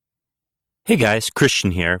Hey guys,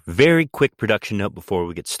 Christian here. Very quick production note before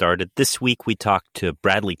we get started. This week we talked to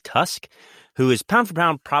Bradley Tusk, who is pound for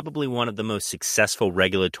pound probably one of the most successful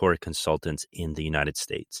regulatory consultants in the United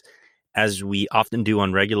States. As we often do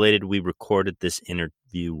on Regulated, we recorded this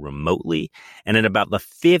interview remotely, and at about the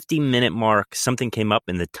 50-minute mark, something came up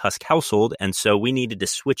in the Tusk household, and so we needed to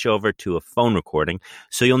switch over to a phone recording.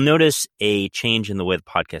 So you'll notice a change in the way the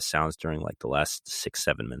podcast sounds during like the last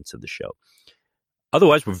 6-7 minutes of the show.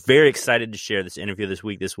 Otherwise, we're very excited to share this interview this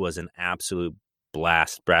week. This was an absolute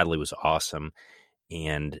blast. Bradley was awesome,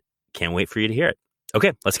 and can't wait for you to hear it.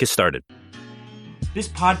 Okay, let's get started. This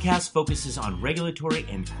podcast focuses on regulatory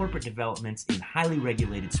and corporate developments in highly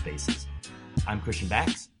regulated spaces. I'm Christian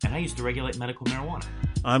Bax, and I used to regulate medical marijuana.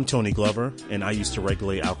 I'm Tony Glover, and I used to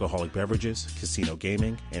regulate alcoholic beverages, casino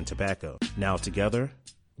gaming, and tobacco. Now together,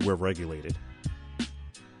 we're regulated.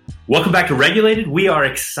 Welcome back to Regulated. We are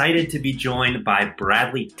excited to be joined by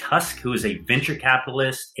Bradley Tusk, who is a venture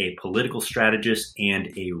capitalist, a political strategist, and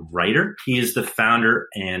a writer. He is the founder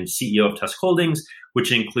and CEO of Tusk Holdings,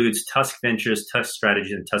 which includes Tusk Ventures, Tusk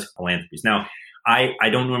Strategies, and Tusk Philanthropies. Now, I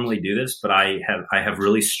don't normally do this, but I have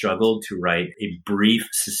really struggled to write a brief,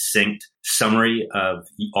 succinct summary of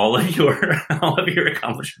all of your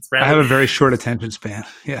accomplishments. Bradley. I have a very short attention span.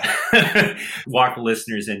 Yeah. Walk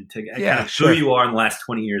listeners into who you are in the last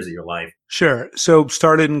 20 years of your life. Sure. So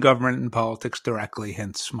started in government and politics directly,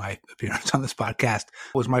 hence my appearance on this podcast.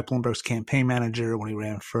 Was Mike Bloomberg's campaign manager when he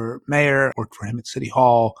ran for mayor, worked for him at City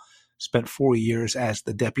Hall. Spent 4 years as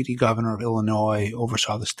the deputy governor of Illinois,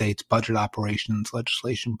 oversaw the state's budget operations,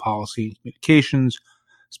 legislation, policy, communications.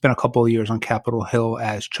 Spent a couple of years on Capitol Hill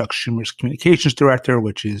as Chuck Schumer's communications director,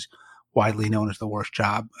 which is widely known as the worst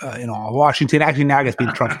job in all of Washington. Actually, now I guess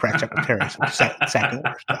being Trump's press secretary is the second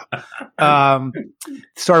worst job.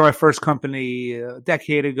 Started my first company a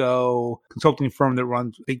decade ago, consulting firm that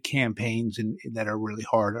runs big campaigns that are really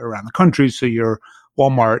hard around the country. So you're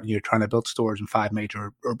Walmart and you're trying to build stores in 5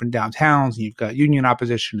 major urban downtowns, and you've got union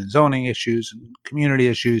opposition and zoning issues and community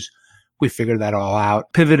issues. We figured that all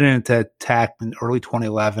out. Pivoted into tech in early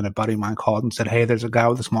 2011. A buddy of mine called and said, hey, there's a guy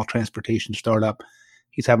with a small transportation startup.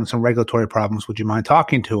 He's having some regulatory problems. Would you mind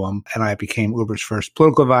talking to him? And I became Uber's first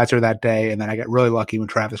political advisor that day. And then I got really lucky when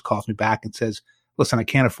Travis calls me back and says, listen, I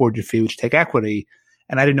can't afford your fee. Would you take equity?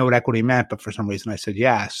 And I didn't know what equity meant, but for some reason I said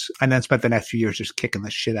yes. And then spent the next few years just kicking the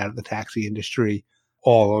shit out of the taxi industry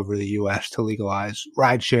all over the U.S. to legalize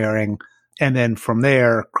ride sharing. And then from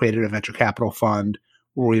there, created a venture capital fund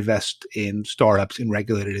where we invest in startups in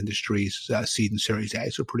regulated industries, seed and Series A.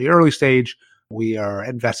 So pretty early stage. We are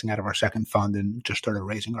investing out of our second fund and just started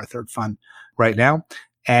raising our third fund right now.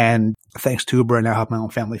 And thanks to Uber, I now have my own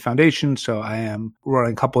family foundation. So I am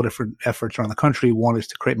running a couple of different efforts around the country. One is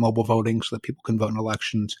to create mobile voting so that people can vote in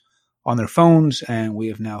elections on their phones. And we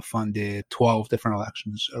have now funded 12 different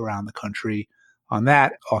elections around the country on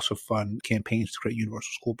that. Also fund campaigns to create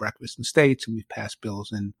universal school breakfast in states. And we've passed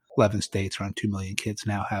bills in 11 states. Around 2 million kids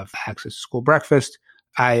now have access to school breakfast.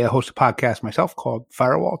 I host a podcast myself called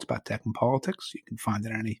Firewall. It's about tech and politics. You can find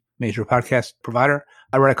it on any major podcast provider.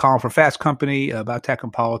 I wrote a column for Fast Company about tech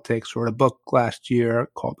and politics. Wrote a book last year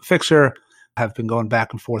called The Fixer. I've been going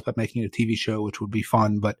back and forth about making it a TV show, which would be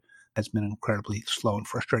fun, but has been an incredibly slow and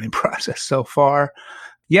frustrating process so far.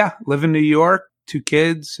 Yeah, live in New York, 2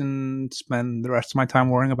 kids, and spend the rest of my time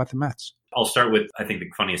worrying about the Mets. I'll start with, I think, the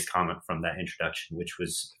funniest comment from that introduction, which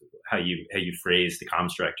was how you phrased the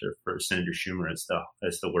comms director for Senator Schumer as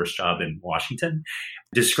the worst job in Washington.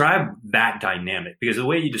 Describe that dynamic, because the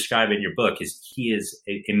way you describe it in your book is he is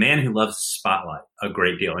a man who loves the spotlight a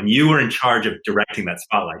great deal, and you were in charge of directing that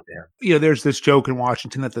spotlight to him. You know, there's this joke in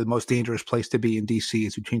Washington that the most dangerous place to be in D.C.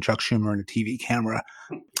 is between Chuck Schumer and a TV camera,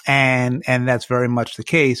 and that's very much the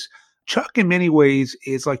case. Chuck, in many ways,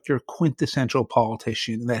 is like your quintessential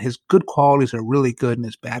politician, that his good qualities are really good and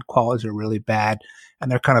his bad qualities are really bad, and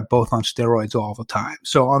they're kind of both on steroids all the time.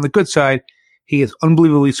 So on the good side, he is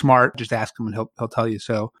unbelievably smart. Just ask him and he'll tell you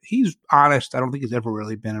so. He's honest. I don't think he's ever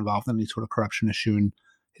really been involved in any sort of corruption issue in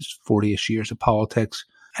his 40-ish years of politics.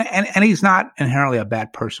 And he's not inherently a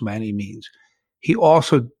bad person by any means. He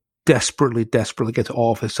also desperately gets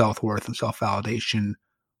all of his self-worth and self-validation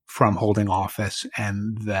from holding office,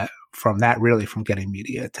 and from getting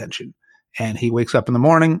media attention. And he wakes up in the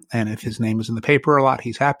morning, and if his name is in the paper a lot,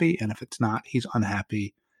 he's happy. And if it's not, he's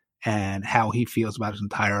unhappy. And how he feels about his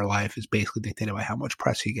entire life is basically dictated by how much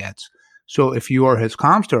press he gets. So if you are his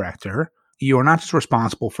comms director, you are not just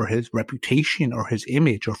responsible for his reputation or his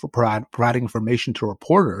image or for providing information to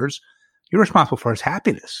reporters. You're responsible for his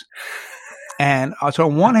happiness. And so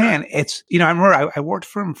on one hand, it's, I remember I worked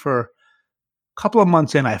for him for couple of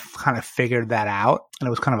months in, I kind of figured that out, and it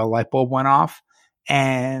was kind of a light bulb went off.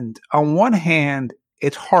 And on one hand,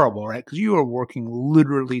 it's horrible, right? Because you are working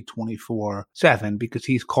literally 24/7 because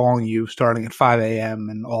he's calling you starting at 5 a.m.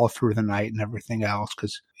 and all through the night and everything else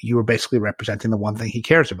because you are basically representing the one thing he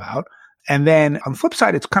cares about. And then on the flip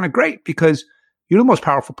side, it's kind of great because you're the most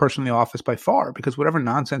powerful person in the office by far because whatever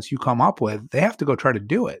nonsense you come up with, they have to go try to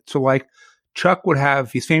do it. So like Chuck would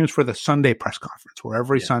have, he's famous for the Sunday press conference where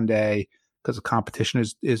every Sunday, because the competition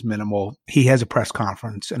is minimal, he has a press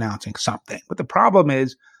conference announcing something. But the problem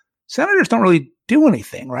is senators don't really do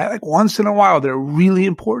anything, right? Like once in a while, they're really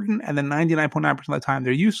important, and then 99.9% of the time,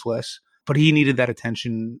 they're useless. But he needed that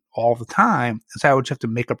attention all the time. And so I would just have to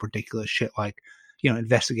make up ridiculous shit like,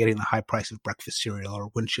 investigating the high price of breakfast cereal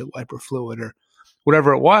or windshield wiper fluid or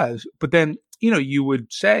whatever it was. But then, you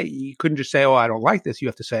would say, you couldn't just say, oh, I don't like this. You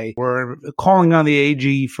have to say, we're calling on the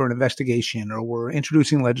AG for an investigation or we're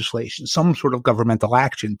introducing legislation, some sort of governmental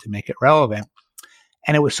action to make it relevant.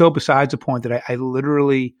 And it was so besides the point that I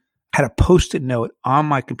literally had a Post-it note on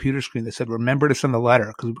my computer screen that said, remember to send the letter,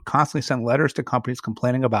 because we would constantly send letters to companies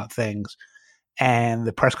complaining about things. And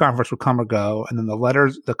the press conference would come or go. And then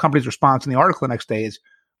the company's response in the article the next day is,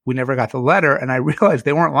 we never got the letter. And I realized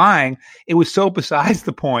they weren't lying. It was so besides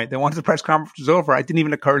the point that once the press conference was over, it didn't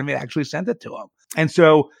even occur to me to actually send it to them. And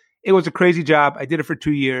so it was a crazy job. I did it for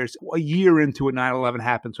 2 years. A year into it, 9/11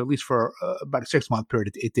 happened. So at least for about a 6-month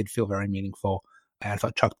period, it did feel very meaningful. And I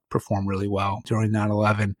thought Chuck performed really well during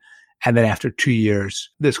 9/11. And then after 2 years,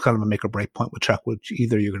 there's kind of a make or break point with Chuck, which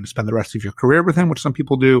either you're going to spend the rest of your career with him, which some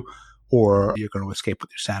people do, or you're going to escape with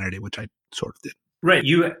your sanity, which I sort of did. Right.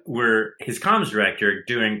 You were his comms director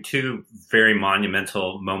during two very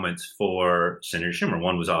monumental moments for Senator Schumer.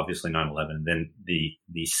 One was obviously 9/11, and then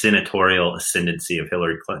the senatorial ascendancy of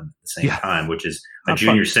Hillary Clinton at the same time, which is a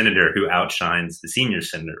junior senator who outshines the senior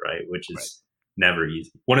senator, right? Which is never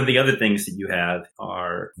easy. One of the other things that you have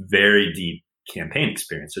are very deep campaign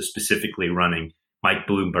experience, so specifically running Mike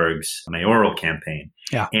Bloomberg's mayoral campaign.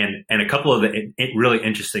 Yeah. And a couple of the really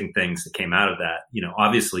interesting things that came out of that,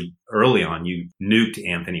 obviously early on you nuked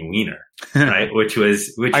Anthony Weiner, right? which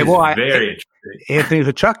is very interesting. Anthony's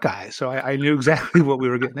a Chuck guy, so I knew exactly what we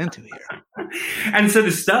were getting into here. And so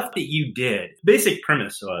the stuff that you did, basic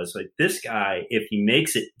premise was like this guy, if he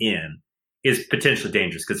makes it in, is potentially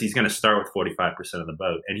dangerous because he's going to start with 45% of the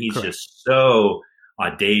vote. And he's just so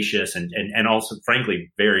audacious and also,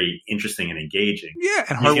 frankly, very interesting and engaging. Yeah,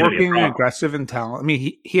 and hardworking and aggressive and talented. I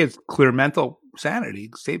mean, he has clear mental sanity,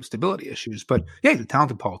 stability issues, but yeah, he's a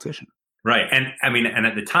talented politician. Right. And I mean, and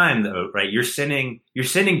at the time though, right, you're sending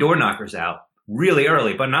door knockers out really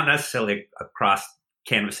early, but not necessarily across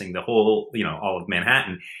canvassing the whole, all of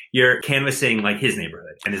Manhattan. You're canvassing like his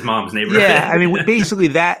neighborhood and his mom's neighborhood. Yeah, I mean, basically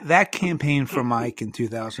that campaign for Mike in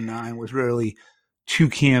 2009 was really two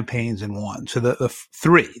campaigns in one. So the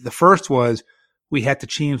three. The first was we had to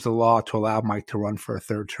change the law to allow Mike to run for a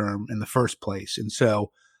third term in the first place. And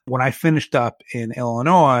so when I finished up in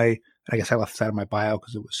Illinois, I guess I left this out of my bio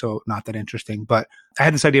because it was so not that interesting, but I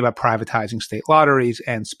had this idea about privatizing state lotteries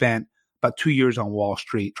and spent about 2 years on Wall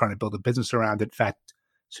Street trying to build a business around it. In fact,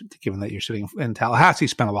 given that you're sitting in Tallahassee,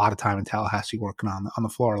 spent a lot of time in Tallahassee working on the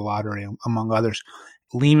Florida lottery, among others.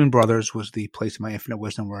 Lehman Brothers was the place in my infinite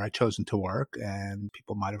wisdom where I chosen to work, and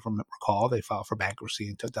people might have recalled they filed for bankruptcy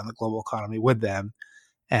and took down the global economy with them.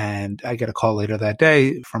 And I get a call later that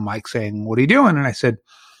day from Mike saying, "What are you doing?" And I said,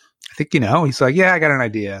 "I think he's like, "Yeah, I got an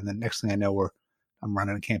idea." And the next thing I know, I'm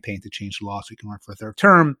running a campaign to change the law so we can run for a third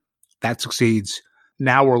term. That succeeds.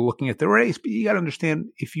 Now we're looking at the race, but you got to understand,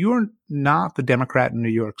 if you're not the Democrat in New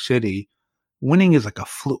York City, winning is like a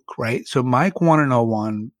fluke, right? So Mike won in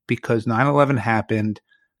 2001 because 9/11 happened.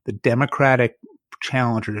 The Democratic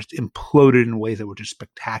challenger just imploded in ways that were just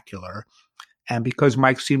spectacular. And because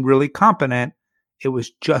Mike seemed really competent, it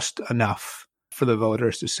was just enough for the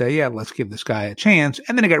voters to say, yeah, let's give this guy a chance.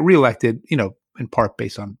 And then he got reelected, in part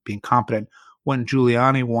based on being competent. When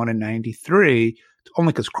Giuliani won in 93,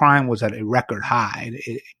 only because crime was at a record high.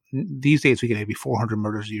 These days, we get maybe 400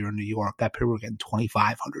 murders a year in New York. That period, we're getting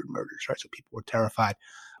 2,500 murders, right? So people were terrified.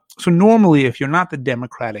 So normally, if you're not the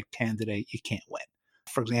Democratic candidate, you can't win.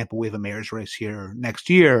 For example, we have a mayor's race here next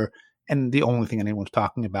year, and the only thing anyone's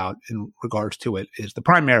talking about in regards to it is the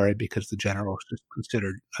primary because the general is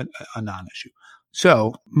considered a non-issue.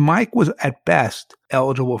 So Mike was at best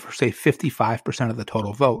eligible for, say, 55% of the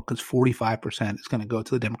total vote because 45% is going to go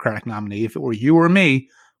to the Democratic nominee. If it were you or me,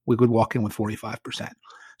 we would walk in with 45%.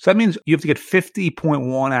 So that means you have to get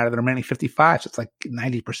 50.1 out of the remaining 55. So it's like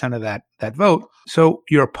 90% of that vote. So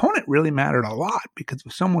your opponent really mattered a lot because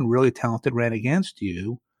if someone really talented ran against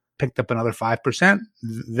you, picked up another 5%,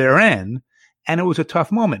 they're in. And it was a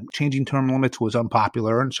tough moment. Changing term limits was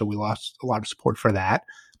unpopular, and so we lost a lot of support for that.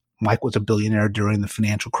 Mike was a billionaire during the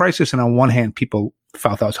financial crisis, and on one hand, people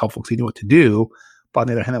felt that was helpful because he knew what to do. But on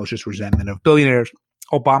the other hand, that was just resentment of billionaires.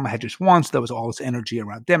 Obama had just won, so there was all this energy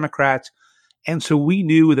around Democrats. And so we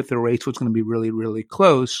knew that the race was going to be really, really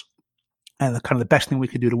close. And the best thing we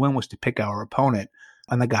could do to win was to pick our opponent.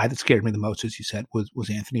 And the guy that scared me the most, as you said, was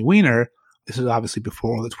Anthony Weiner. This is obviously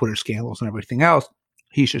before all the Twitter scandals and everything else.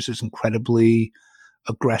 He's just this incredibly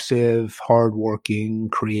aggressive, hardworking,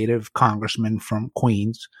 creative congressman from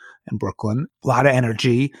Queens and Brooklyn. A lot of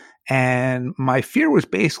energy. And my fear was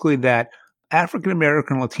basically that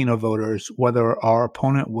African-American Latino voters, whether our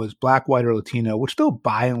opponent was black, white, or Latino, would still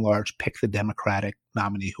by and large pick the Democratic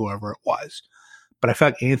nominee, whoever it was. But I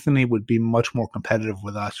felt Anthony would be much more competitive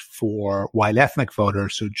with us for white ethnic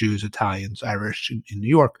voters, so Jews, Italians, Irish in New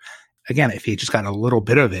York. Again, if he had just got a little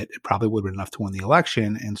bit of it, it probably would have been enough to win the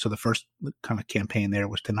election. And so the first kind of campaign there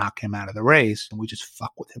was to knock him out of the race, and we just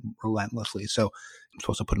fuck with him relentlessly. So I'm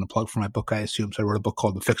supposed to put in a plug for my book, I assume. So I wrote a book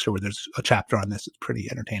called The Fixer, where there's a chapter on this. It's pretty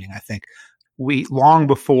entertaining, I think. We, long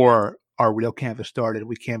before our real canvass started,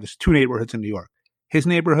 we canvassed two neighborhoods in New York, his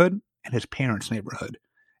neighborhood and his parents' neighborhood.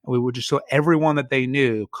 And we would just, so everyone that they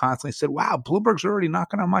knew constantly said, wow, Bloomberg's already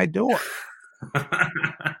knocking on my door.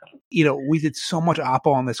 We did so much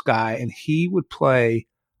oppo on this guy, and he would play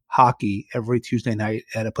hockey every Tuesday night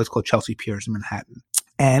at a place called Chelsea Piers in Manhattan.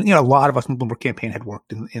 And, a lot of us in the Bloomberg campaign had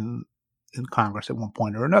worked in Congress at one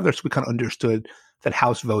point or another. So we kind of understood that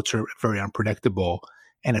House votes are very unpredictable.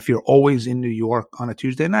 And if you're always in New York on a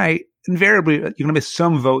Tuesday night, invariably you're going to miss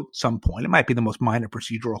some vote at some point. It might be the most minor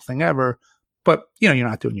procedural thing ever, but you're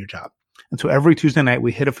not doing your job. And so every Tuesday night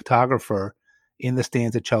we hit a photographer in the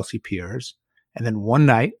stands at Chelsea Piers. And then one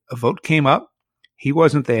night a vote came up. He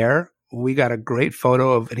wasn't there. We got a great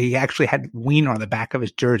photo of it. He actually had Weiner on the back of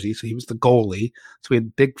his jersey. So he was the goalie. So we had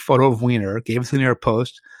a big photo of Weiner, gave us the New York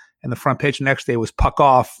Post. And the front page the next day was puck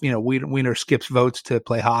off. Weiner skips votes to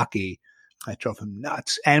play hockey. I drove him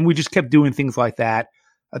nuts. And we just kept doing things like that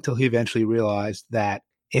until he eventually realized that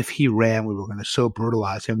if he ran, we were going to so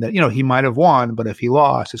brutalize him that, he might have won, but if he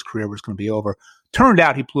lost, his career was going to be over. Turned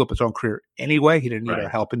out he blew up his own career anyway. He didn't need our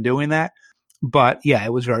help in doing that. But yeah,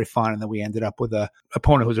 it was very fun. And then we ended up with an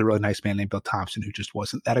opponent who was a really nice man named Bill Thompson, who just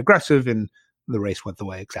wasn't that aggressive. And the race went the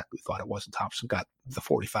way exactly we thought it was. And Thompson got the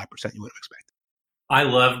 45% you would have expected. I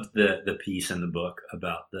loved the piece in the book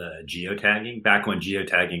about the geotagging. Back when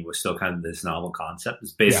geotagging was still kind of this novel concept,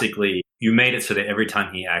 it's basically you made it so that every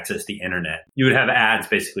time he accessed the internet, you would have ads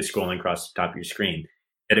basically scrolling across the top of your screen.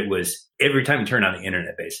 That it was every time you turned on the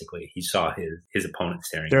internet, basically, he saw his opponent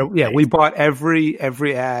staring. We bought every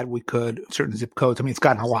ad we could, certain zip codes. I mean, it's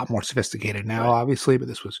gotten a lot more sophisticated now, obviously, but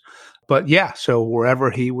so wherever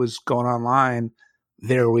he was going online,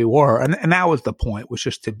 there we were. And that was the point, was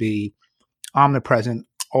just to be omnipresent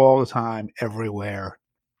all the time, everywhere,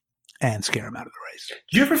 and scare him out of the race.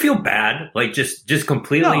 Did you ever feel bad? Like just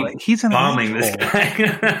completely he's an bombing asshole. This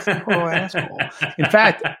guy? He's a total asshole. In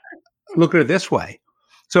fact, look at it this way.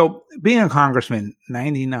 So being a congressman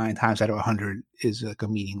 99 times out of 100 is like a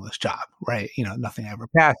meaningless job, right? Nothing ever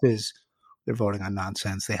passes. They're voting on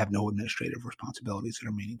nonsense. They have no administrative responsibilities that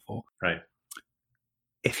are meaningful. Right.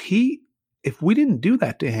 If we didn't do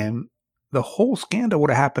that to him, the whole scandal would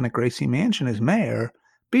have happened at Gracie Mansion as mayor.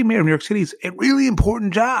 Being mayor of New York City is a really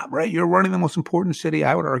important job, right? You're running the most important city,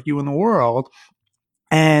 I would argue, in the world.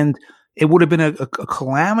 And it would have been a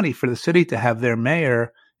calamity for the city to have their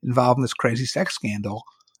mayor involved in this crazy sex scandal.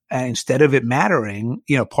 And instead of it mattering,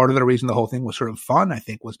 part of the reason the whole thing was sort of fun, I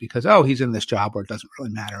think, was because, he's in this job where it doesn't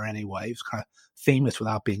really matter anyway. He's kind of famous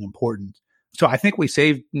without being important. So I think we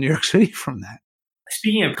saved New York City from that.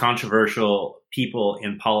 Speaking of controversial people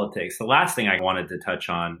in politics, the last thing I wanted to touch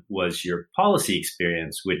on was your policy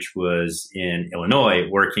experience, which was in Illinois,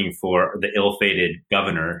 working for the ill-fated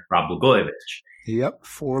governor, Rod Blagojevich. Yep,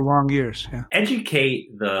 4 long years. Yeah. Educate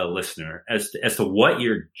the listener as to what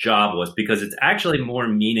your job was, because it's actually more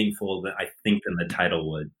meaningful than the title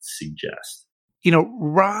would suggest.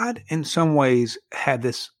 Rod in some ways had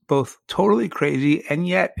this both totally crazy and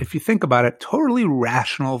yet, if you think about it, totally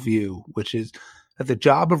rational view, which is that the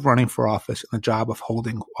job of running for office and the job of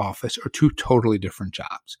holding office are two totally different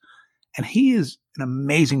jobs. And he is an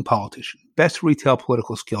amazing politician, best retail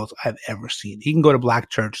political skills I've ever seen. He can go to black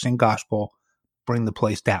church, sing gospel, bring the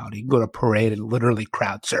place down. He can go to a parade and literally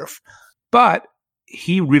crowd surf. But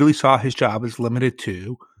he really saw his job as limited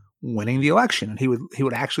to winning the election. And he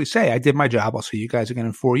would actually say, I did my job. I'll see you guys again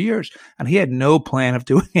in 4 years. And he had no plan of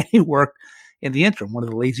doing any work in the interim. One of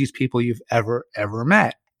the laziest people you've ever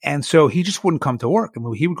met. And so he just wouldn't come to work. I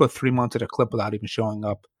mean, he would go 3 months at a clip without even showing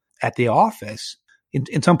up at the office.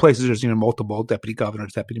 In some places, there's multiple deputy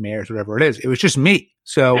governors, deputy mayors, whatever it is. It was just me.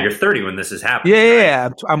 So you're 30 when this is happening. Yeah.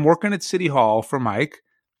 I'm working at City Hall for Mike.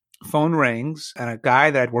 Phone rings, and a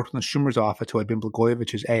guy that I'd worked in the Schumer's office, who had been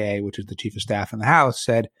Blagojevich's AA, which is the chief of staff in the House,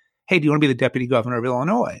 said, "Hey, do you want to be the deputy governor of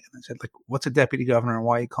Illinois?" And I said, "Like, what's a deputy governor, and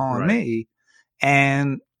why are you calling me?"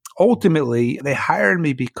 And ultimately, they hired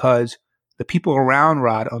me because the people around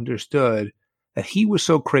Rod understood that he was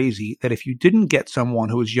so crazy that if you didn't get someone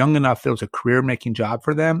who was young enough that it was a career-making job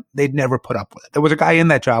for them, they'd never put up with it. There was a guy in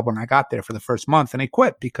that job when I got there for the first month, and he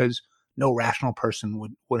quit because no rational person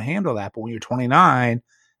would handle that. But when you're 29,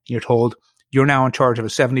 you're told you're now in charge of a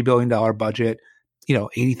 $70 billion budget,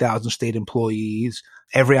 80,000 state employees,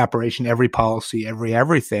 every operation, every policy,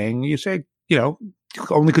 everything. You say,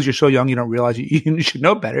 only because you're so young, you don't realize you should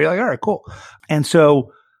know better. You're like, all right, cool. And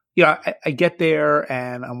so, I get there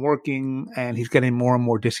and I'm working, and he's getting more and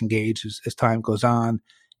more disengaged as time goes on.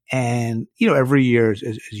 And, every year, as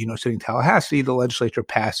sitting in Tallahassee, the legislature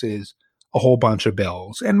passes a whole bunch of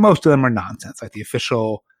bills, and most of them are nonsense. Like the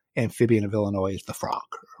official amphibian of Illinois is the frog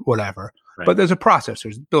or whatever. Right. But there's a process.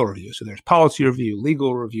 There's bill review. So there's policy review,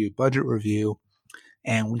 legal review, budget review.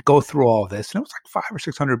 And we go through all of this. And it was like 500 or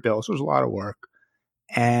 600 bills. So it was a lot of work.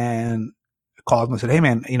 And I called him and said, "Hey,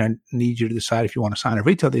 man, I need you to decide if you want to sign or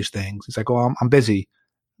veto these things." He's like, "Well, I'm busy."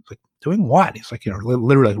 I was like, "Doing what?" He's like,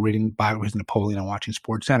 literally reading biographies of Napoleon and watching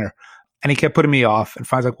Sports Center. And he kept putting me off. And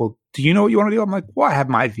finally, like, "Well, do you know what you want to do?" I'm like, "Well, I have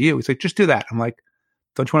my view." He's like, "Just do that." I'm like,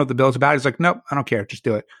 "Don't you want to know what the bill's about?" He's like, "Nope, I don't care. Just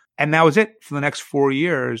do it." And that was it. For the next 4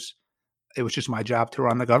 years, it was just my job to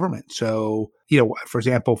run the government. So, for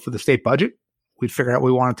example, for the state budget, we'd figure out what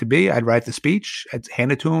we want it to be. I'd write the speech. I'd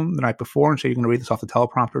hand it to him the night before and say, "You're going to read this off the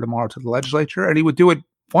teleprompter tomorrow to the legislature." And he would do it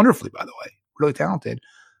wonderfully, by the way, really talented.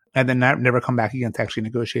 And then never come back again to actually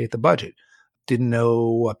negotiate the budget. Didn't know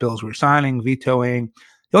what bills we were signing, vetoing.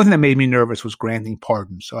 The only thing that made me nervous was granting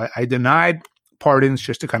pardons. So I denied pardons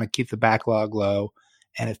just to kind of keep the backlog low.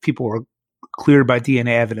 And if people were cleared by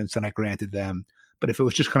DNA evidence, then I granted them. But if it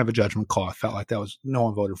was just kind of a judgment call, I felt like no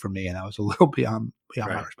one voted for me, and that was a little beyond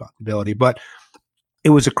my responsibility. But it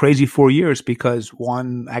was a crazy 4 years because,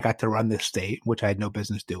 one, I got to run this state, which I had no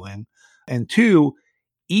business doing. And two,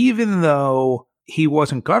 even though he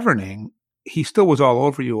wasn't governing, he still was all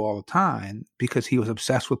over you all the time because he was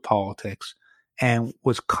obsessed with politics and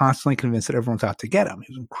was constantly convinced that everyone's out to get him.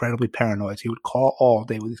 He was incredibly paranoid. He would call all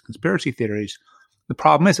day with these conspiracy theories. The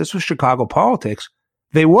problem is, this was Chicago politics.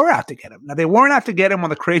 They were out to get him. Now, they weren't out to get him on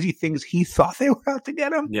the crazy things he thought they were out to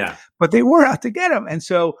get him. Yeah. But they were out to get him. And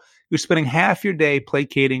so you're spending half your day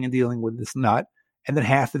placating and dealing with this nut, and then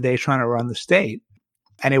half the day trying to run the state.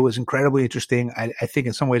 And it was incredibly interesting. I think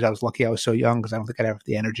in some ways I was lucky I was so young because I don't think I'd have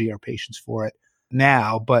the energy or patience for it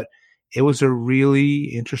now. But it was a really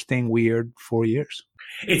interesting, weird 4 years.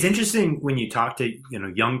 It's interesting when you talk to,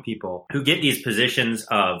 young people who get these positions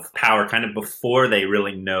of power kind of before they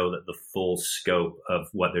really know that the full scope of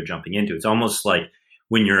what they're jumping into. It's almost like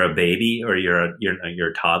when you're a baby or you're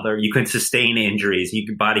a toddler, you can sustain injuries.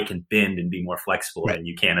 Your body can bend and be more flexible than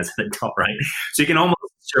you can as an adult, right? So you can almost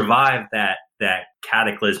survive that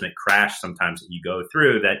cataclysmic crash sometimes that you go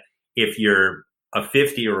through, that if you're a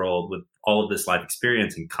 50-year-old with all of this life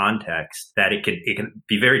experience and context, that it can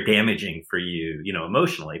be very damaging for you,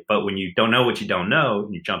 emotionally. But when you don't know what you don't know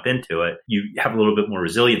and you jump into it, you have a little bit more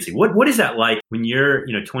resiliency. What is that like when you're,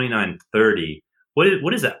 29, 30?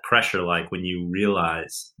 What is that pressure like when you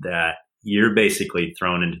realize that you're basically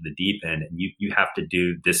thrown into the deep end and you have to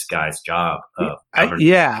do this guy's job?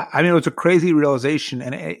 It was a crazy realization,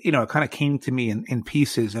 and it kind of came to me in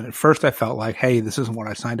pieces. And at first I felt like, hey, this isn't what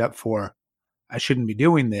I signed up for. I shouldn't be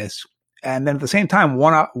doing this. And then at the same time,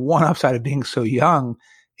 one upside of being so young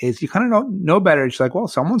is you kind of know better. It's like, well,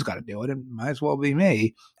 someone's got to do it. It might as well be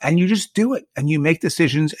me. And you just do it and you make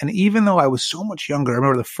decisions. And even though I was so much younger, I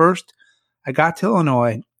remember the first I got to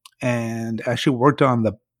Illinois and actually worked on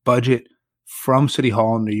the budget from City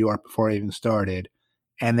Hall in New York before I even started.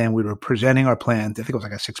 And then we were presenting our plans. I think it was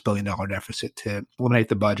like a $6 billion deficit to eliminate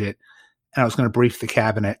the budget. And I was going to brief the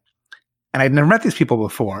cabinet. And I'd never met these people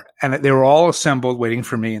before. And they were all assembled waiting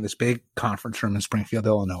for me in this big conference room in Springfield,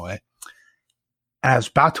 Illinois. And I was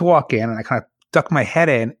about to walk in and I kind of ducked my head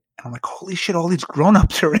in. And I'm like, holy shit, all these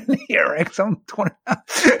grownups are in here. Right? So I'm 20.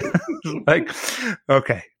 Like,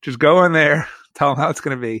 okay, just go in there, tell them how it's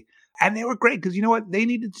going to be. And they were great because you know what?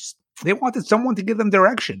 They wanted someone to give them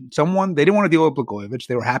direction. They didn't want to deal with Blagojevich.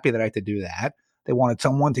 They were happy that I had to do that. They wanted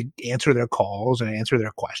someone to answer their calls and answer their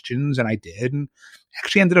questions, and I did. And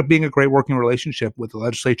actually ended up being a great working relationship with the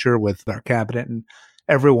legislature, with our cabinet, and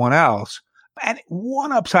everyone else. And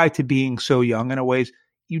one upside to being so young in a ways,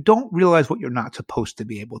 you don't realize what you're not supposed to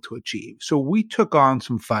be able to achieve. So we took on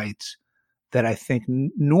some fights that I think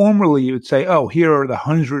normally you would say, oh, here are the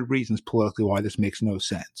 100 reasons politically why this makes no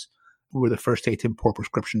sense. We were the first state to import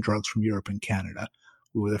prescription drugs from Europe and Canada.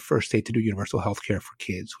 We were the first state to do universal health care for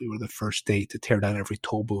kids. We were the first state to tear down every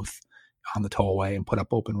toll booth on the tollway and put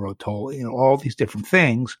up open road toll, all these different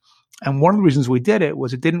things. And one of the reasons we did it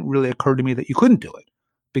was it didn't really occur to me that you couldn't do it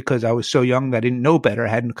because I was so young that I didn't know better. I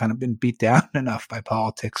hadn't kind of been beat down enough by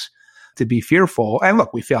politics to be fearful. And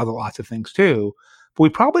look, we failed at lots of things too, but we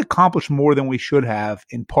probably accomplished more than we should have,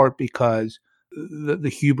 in part because the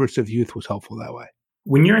hubris of youth was helpful that way.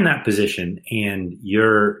 When you're in that position and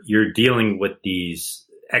you're dealing with these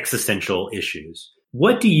existential issues,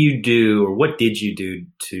 what do you do, or what did you do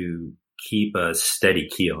to keep a steady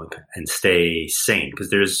keel and stay sane? Because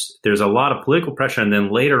there's a lot of political pressure, and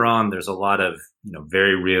then later on there's a lot of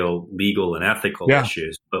very real legal and ethical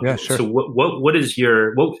issues. But sure. So what is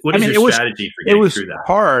your strategy for getting through that? It was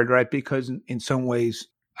hard, right? Because in some ways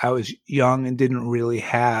I was young and didn't really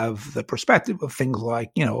have the perspective of things like,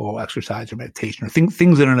 exercise or meditation or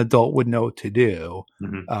things that an adult would know to do,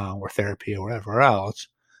 or therapy or whatever else.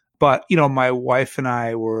 But, my wife and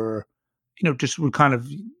I were, we kind of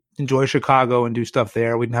enjoy Chicago and do stuff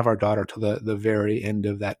there. We didn't have our daughter till the very end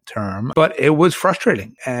of that term, but it was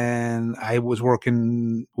frustrating. And I was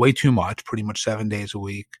working way too much, pretty much 7 days a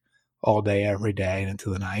week, all day, every day, and into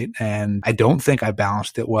the night. And I don't think I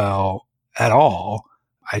balanced it well at all.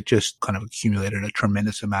 I just kind of accumulated a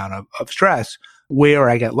tremendous amount of stress. Where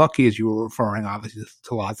I get lucky, as you were referring, obviously,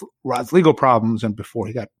 to Rod's legal problems. And before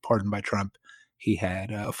he got pardoned by Trump, he had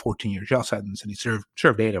a 14-year jail sentence, and he served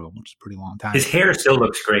 8 of them, which is a pretty long time. His hair still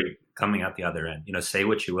looks great coming out the other end. Say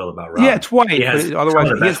what you will about Rod. Yeah, it's white.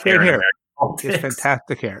 Otherwise, he has great hair. He has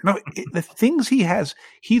fantastic hair. No, the things he has,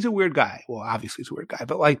 he's a weird guy. Well, obviously he's a weird guy,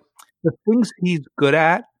 but the things he's good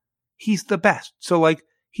at, he's the best. So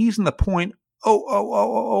he's in the 0.00001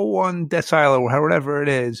 decile or whatever it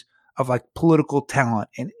is of political talent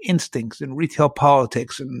and instincts and retail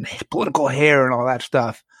politics and political hair and all that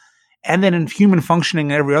stuff. And then in human functioning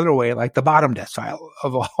in every other way, the bottom decile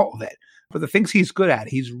of all of it. But the things he's good at,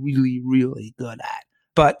 he's really, really good at.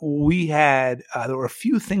 But we had, there were a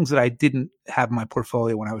few things that I didn't have in my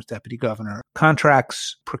portfolio when I was deputy governor: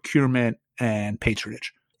 contracts, procurement, and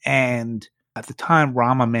patronage. And at the time,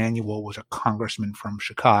 Rahm Emanuel was a congressman from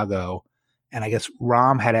Chicago. And I guess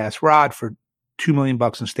Rahm had asked Rod for $2 million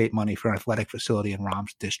in state money for an athletic facility in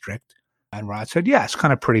Rahm's district. And Rod said, yes,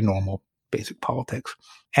 kind of pretty normal, basic politics.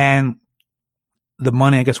 And the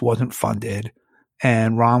money, I guess, wasn't funded.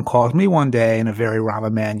 And Rahm calls me one day in a very Rahm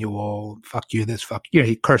Emanuel, fuck you, this, fuck you.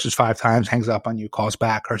 He curses 5 times, hangs up on you, calls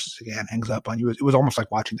back, curses again, hangs up on you. It was almost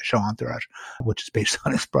like watching the show Entourage, which is based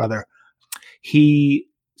on his brother. He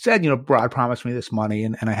said, Rod promised me this money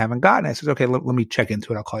and I haven't gotten it. I said, okay, let me check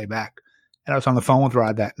into it. I'll call you back. And I was on the phone with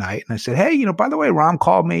Rod that night and I said, hey, by the way, Rahm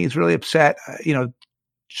called me. He's really upset.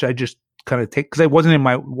 Should I just kind of because it wasn't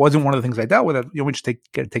one of the things I dealt with. We just get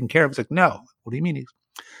it taken care of. It's like, no, what do you mean? He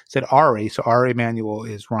said Ari. So Ari Emanuel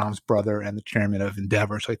is Rahm's brother and the chairman of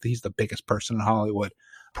Endeavor. So he's the biggest person in Hollywood.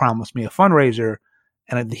 Promised me a fundraiser,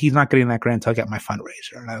 and he's not getting that grant until I get my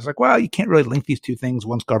fundraiser. And I was like, well, you can't really link these two things.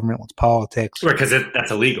 One's government, one's politics. Right, because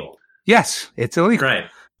that's illegal. Yes, it's illegal. Right.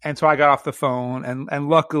 And so I got off the phone, and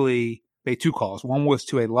luckily made 2 calls. One was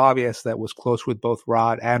to a lobbyist that was close with both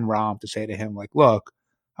Rod and Rahm to say to him, look,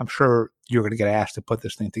 I'm sure you're going to get asked to put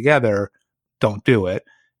this thing together. Don't do it.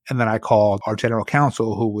 And then I called our general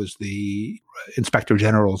counsel, who was the inspector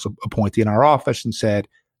general's appointee in our office, and said,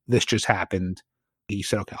 this just happened. He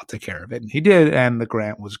said, okay, I'll take care of it. And he did. And the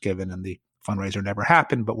grant was given and the fundraiser never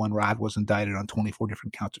happened. But when Rod was indicted on 24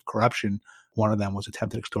 different counts of corruption, one of them was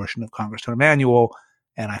attempted extortion of Congressman Emanuel.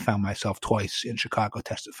 And I found myself twice in Chicago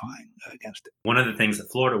testifying against it. One of the things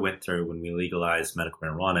that Florida went through when we legalized medical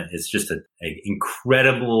marijuana is just an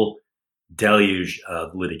incredible deluge of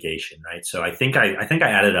litigation, right? So I think I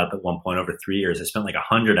added up at one point over 3 years. I spent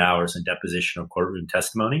 100 hours in deposition or courtroom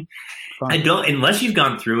testimony. Fine. Unless you've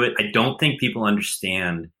gone through it, I don't think people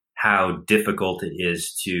understand how difficult it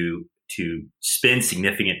is to spend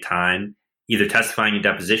significant time either testifying in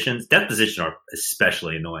depositions. Depositions are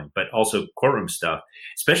especially annoying, but also courtroom stuff,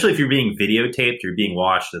 especially if you're being videotaped, you're being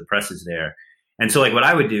watched, the press is there. And so what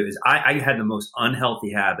I would do is I had the most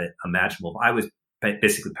unhealthy habit imaginable. I was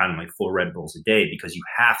basically pounding 4 Red Bulls a day because you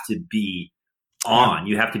have to be on,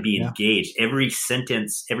 you have to be engaged. Every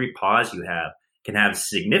sentence, every pause you have can have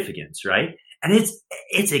significance, right? And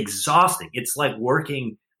it's exhausting. It's like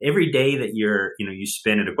working every day that you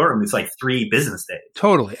spend in a courtroom. It's 3 business days.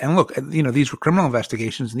 Totally. And look, these were criminal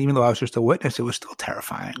investigations. And even though I was just a witness, it was still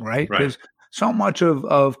terrifying, right? Because so much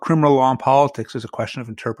of criminal law and politics is a question of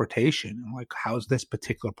interpretation. Like, how's this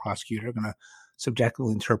particular prosecutor going to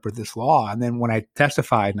subjectively interpret this law? And then when I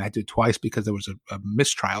testified, and I did twice because there was a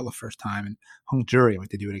mistrial the first time and hung jury, I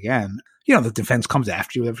went to do it again. The defense comes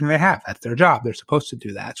after you with everything they have. That's their job. They're supposed to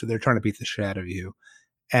do that. So they're trying to beat the shit out of you.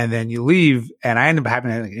 And then you leave, and I ended up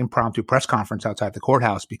having an impromptu press conference outside the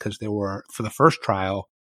courthouse because for the first trial,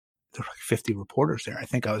 there were like 50 reporters there. I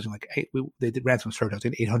think I was in they ran some surveys. I was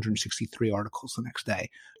in 863 articles the next day,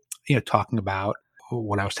 talking about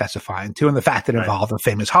what I was testifying to and the fact that it involved a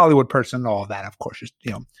famous Hollywood person. All of that, of course, just,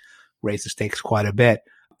 raised the stakes quite a bit.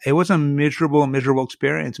 It was a miserable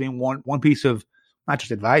experience. I mean, one piece of not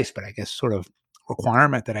just advice, but I guess sort of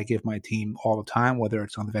requirement that I give my team all the time, whether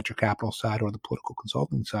it's on the venture capital side or the political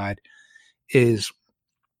consulting side, is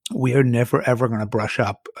we are never, ever going to brush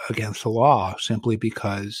up against the law simply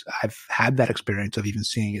because I've had that experience of even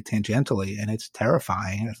seeing it tangentially, and it's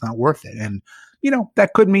terrifying and it's not worth it. And,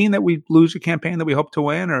 that could mean that we lose a campaign that we hope to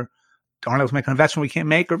win, or aren't able to make an investment we can't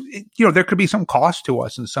make, or, there could be some cost to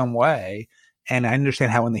us in some way. And I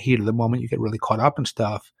understand how in the heat of the moment you get really caught up in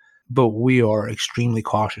stuff, but we are extremely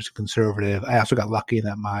cautious and conservative. I also got lucky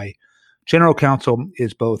that my general counsel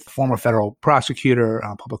is both former federal prosecutor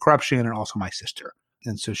on public corruption and also my sister.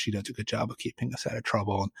 And so she does a good job of keeping us out of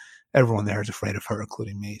trouble. And everyone there is afraid of her,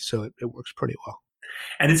 including me. So it works pretty well.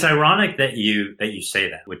 And it's ironic that you say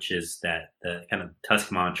that, which is that the kind of Tusk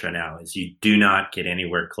mantra now is you do not get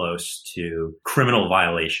anywhere close to criminal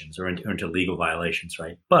violations or into legal violations,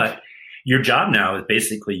 right? But your job now is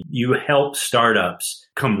basically you help startups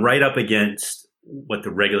come right up against what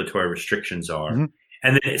the regulatory restrictions are. Mm-hmm.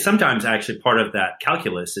 And then sometimes actually part of that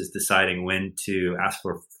calculus is deciding when to ask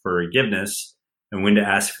for forgiveness and when to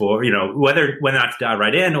ask for, whether not to dive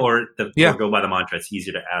right in or go by the mantra, it's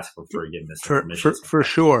easier to ask for forgiveness. For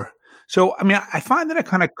sure. So, I mean, I find that it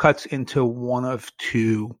kind of cuts into one of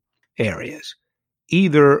two areas.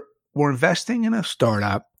 Either we're investing in a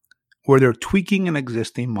startup where they're tweaking an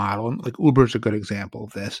existing model, like Uber is a good example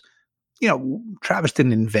of this. Travis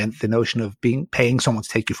didn't invent the notion of paying someone to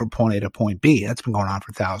take you from point A to point B. That's been going on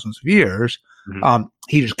for thousands of years. Mm-hmm.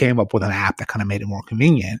 He just came up with an app that kind of made it more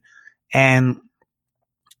convenient. And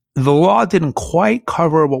the law didn't quite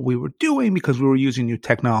cover what we were doing because we were using new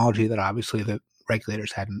technology that obviously the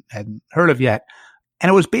regulators hadn't heard of yet. And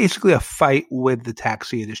it was basically a fight with the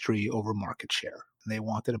taxi industry over market share. And they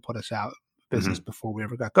wanted to put us out of business mm-hmm. before we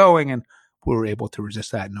ever got going. And we were able to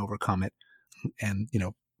resist that and overcome it and,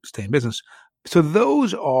 stay in business. So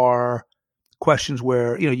those are questions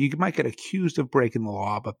where, you might get accused of breaking the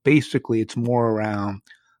law, but basically it's more around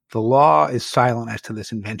the law is silent as to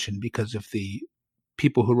this invention because if the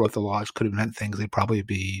people who wrote the laws could invent things, they'd probably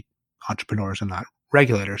be entrepreneurs and not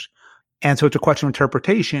regulators. And so it's a question of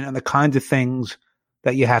interpretation, and the kinds of things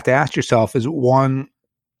that you have to ask yourself is one,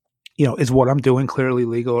 is what I'm doing clearly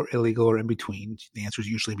legal or illegal or in between? The answer is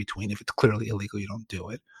usually in between. If it's clearly illegal, you don't do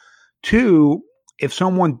it. Two, if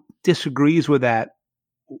someone disagrees with that,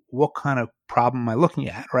 what kind of problem am I looking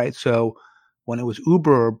at, right? So when it was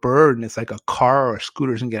Uber or Bird and it's like a car or a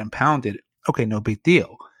scooter isn't getting impounded, okay, no big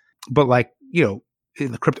deal. But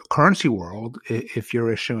in the cryptocurrency world, if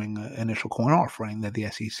you're issuing an initial coin offering that the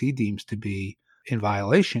SEC deems to be in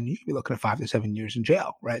violation, you could be looking at 5 to 7 years in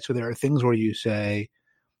jail, right? So there are things where you say,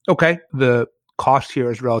 okay, the cost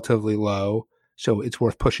here is relatively low, so it's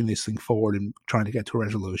worth pushing this thing forward and trying to get to a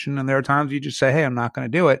resolution. And there are times you just say, hey, I'm not going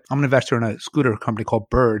to do it. I'm an investor in a scooter company called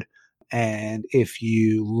Bird. And if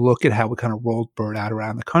you look at how we kind of rolled Bird out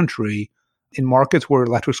around the country, in markets where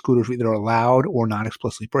electric scooters were either allowed or not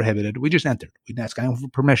explicitly prohibited, we just entered. We didn't ask anyone for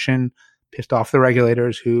permission, pissed off the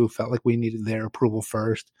regulators who felt like we needed their approval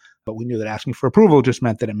first. But we knew that asking for approval just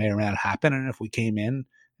meant that it may or may not happen. And if we came in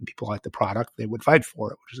and people liked the product, they would fight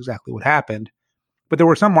for it, which is exactly what happened. But there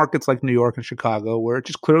were some markets like New York and Chicago where it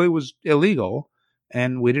just clearly was illegal.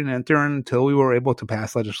 And we didn't enter until we were able to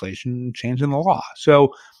pass legislation changing the law.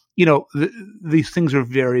 So, these things are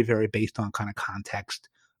very, very based on kind of context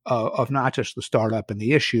of not just the startup and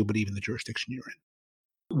the issue, but even the jurisdiction you're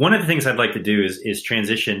in. One of the things I'd like to do is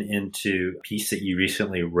transition into a piece that you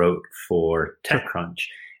recently wrote for TechCrunch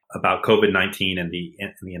about COVID-19 and the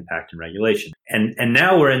impact and regulation. And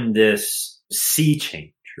now we're in this sea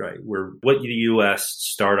change, right? Where what the U.S.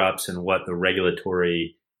 startups and what the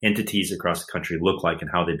regulatory entities across the country look like and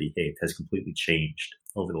how they behave has completely changed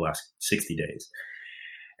over the last 60 days.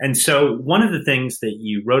 And so one of the things that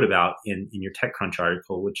you wrote about in your TechCrunch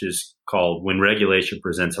article, which is called When Regulation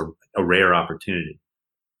Presents a Rare Opportunity,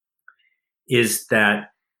 is that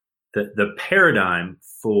the paradigm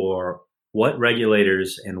for what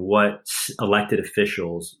regulators and what elected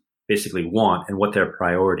officials basically want and what their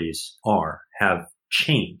priorities are have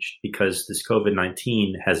changed because this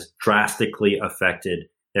COVID-19 has drastically affected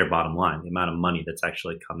their bottom line, the amount of money that's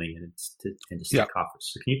actually coming into state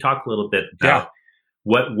coffers. So can you talk a little bit about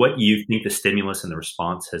what you think the stimulus and the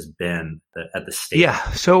response has been at the state? Yeah.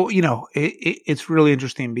 So, it's really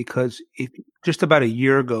interesting because just about a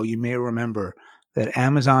year ago, you may remember that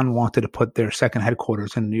Amazon wanted to put their second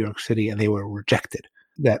headquarters in New York City and they were rejected.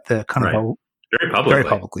 That the kind of very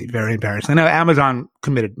publicly, very embarrassing. Now, Amazon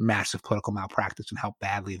committed massive political malpractice and how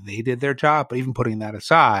badly they did their job. But even putting that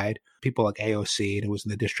aside, people like AOC, and it was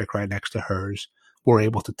in the district right next to hers, were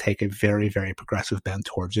able to take a very, very progressive bend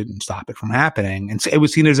towards it and stop it from happening. And so it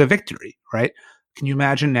was seen as a victory, right? Can you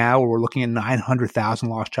imagine now where we're looking at 900,000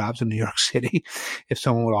 lost jobs in New York City if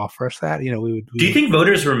someone would offer us that? We would. Do you think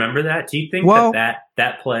voters remember that? Do you think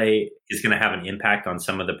that play is going to have an impact on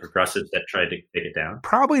some of the progressives that tried to take it down?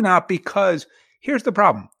 Probably not, because here's the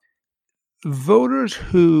problem. Voters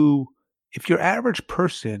who, if your average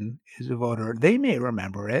person is a voter, they may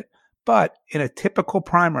remember it, but in a typical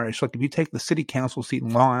primary, so like if you take the city council seat in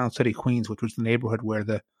Long Island City, Queens, which was the neighborhood where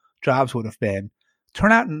the jobs would have been,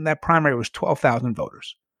 turnout in that primary was 12,000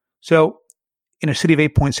 voters. So in a city of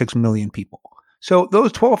 8.6 million people. So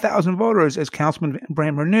those 12,000 voters, as Councilman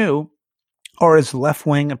Brammer knew, are as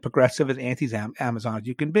left-wing and progressive as anti-Amazon as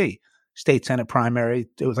you can be. State Senate primary,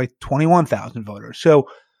 it was like 21,000 voters. So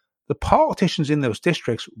the politicians in those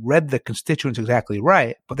districts read the constituents exactly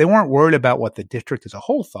right, but they weren't worried about what the district as a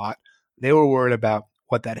whole thought. They were worried about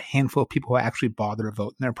what that handful of people who actually bother to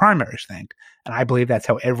vote in their primaries think. And I believe that's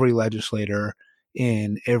how every legislator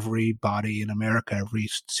in every body in America, every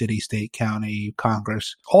city, state, county,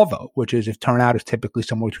 Congress, all vote, which is if turnout is typically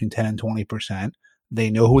somewhere between 10 and 20%, they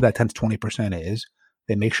know who that 10 to 20% is.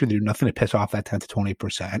 They make sure they do nothing to piss off that 10 to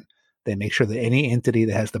 20%. They make sure that any entity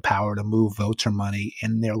that has the power to move votes or money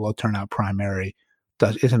in their low turnout primary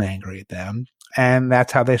isn't angry at them. And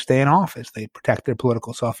that's how they stay in office. They protect their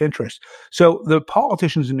political self-interest. So the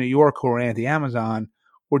politicians in New York who are anti-Amazon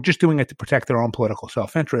were just doing it to protect their own political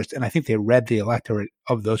self-interest. And I think they read the electorate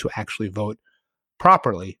of those who actually vote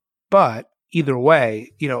properly. But either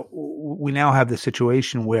way, we now have this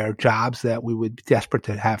situation where jobs that we would be desperate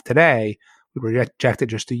to have today, we rejected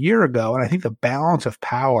just a year ago. And I think the balance of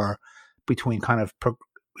power between kind of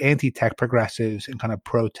anti-tech progressives and kind of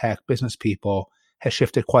pro-tech business people has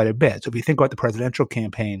shifted quite a bit. So if you think about the presidential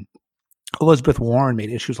campaign, Elizabeth Warren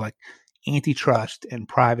made issues like antitrust and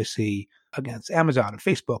privacy against Amazon and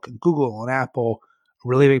Facebook and Google and Apple a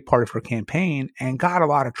really big part of her campaign and got a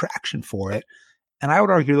lot of traction for it. And I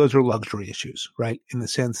would argue those are luxury issues, right? In the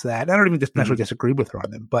sense that I don't even necessarily disagree with her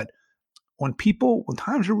on them, but when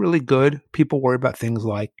times are really good, people worry about things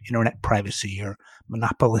like internet privacy or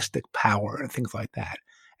monopolistic power and things like that.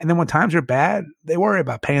 And then when times are bad, they worry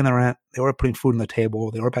about paying the rent. They worry about putting food on the table.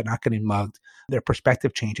 They worry about not getting mugged. Their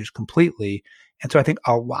perspective changes completely. And so I think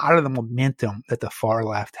a lot of the momentum that the far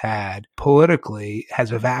left had politically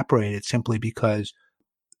has evaporated simply because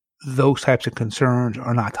those types of concerns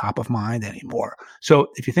are not top of mind anymore. So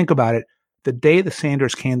if you think about it, the day the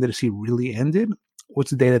Sanders candidacy really ended was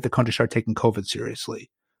the day that the country started taking COVID seriously.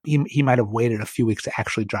 He might have waited a few weeks to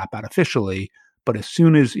actually drop out officially. But as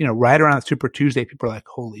soon as, right around Super Tuesday, people are like,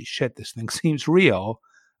 holy shit, this thing seems real.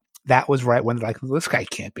 That was right when they're like, this guy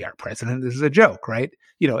can't be our president. This is a joke, right?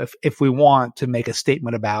 If we want to make a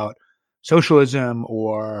statement about socialism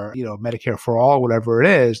or, Medicare for all, whatever it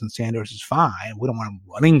is, and Sanders is fine. We don't want him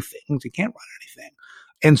running things. He can't run anything.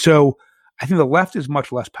 And so I think the left is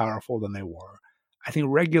much less powerful than they were. I think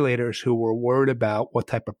regulators who were worried about what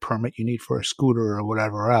type of permit you need for a scooter or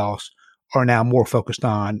whatever else are now more focused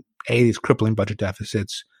on A, these crippling budget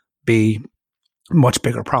deficits, B, much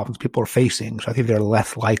bigger problems people are facing. So I think they're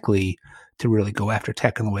less likely to really go after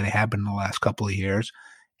tech in the way they have been in the last couple of years.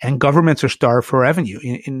 And governments are starved for revenue.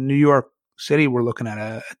 In New York City, we're looking at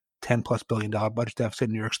a $10+ billion budget deficit.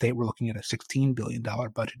 In New York State, we're looking at a $16 billion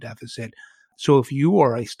budget deficit. So if you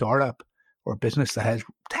are a startup or a business that has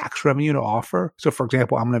tax revenue to offer, so for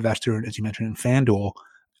example, I'm an investor, as you mentioned, in FanDuel.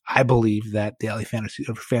 I believe that daily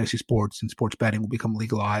fantasy sports and sports betting will become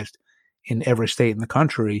legalized in every state in the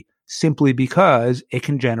country simply because it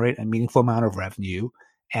can generate a meaningful amount of revenue,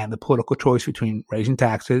 and the political choice between raising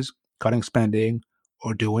taxes, cutting spending,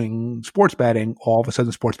 or doing sports betting, all of a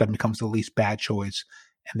sudden sports betting becomes the least bad choice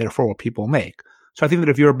and therefore what people make. So I think that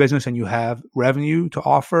if you're a business and you have revenue to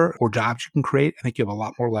offer or jobs you can create, I think you have a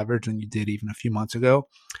lot more leverage than you did even a few months ago.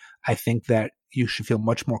 I think that you should feel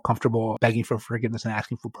much more comfortable begging for forgiveness and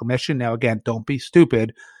asking for permission. Now, again, don't be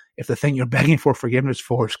stupid. If the thing you're begging for forgiveness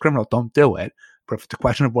for is criminal, don't do it. But if it's a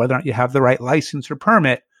question of whether or not you have the right license or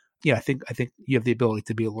permit, I think you have the ability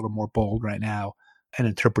to be a little more bold right now and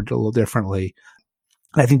interpret it a little differently.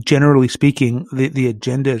 I think generally speaking, the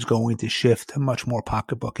agenda is going to shift to much more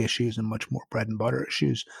pocketbook issues and much more bread and butter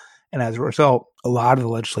issues. And as a result, a lot of the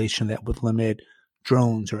legislation that would limit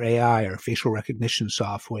drones or AI or facial recognition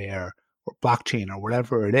software or blockchain or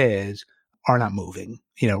whatever it is are not moving,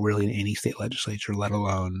 really in any state legislature, let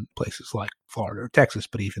alone places like Florida or Texas,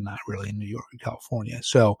 but even not really in New York or California.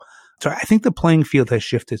 So I think the playing field has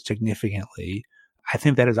shifted significantly. I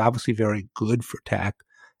think that is obviously very good for tech.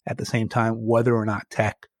 At the same time, whether or not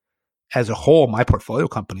tech as a whole, my portfolio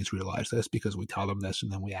companies realize this because we tell them this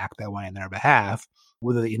and then we act that way on their behalf.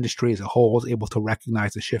 Whether the industry as a whole is able to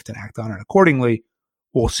recognize the shift and act on it accordingly,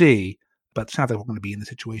 we'll see. But it sounds like we're going to be in the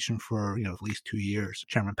situation for, at least 2 years.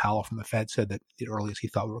 Chairman Powell from the Fed said that the earliest he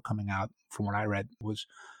thought we were coming out, from what I read, was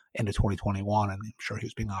end of 2021. And I'm sure he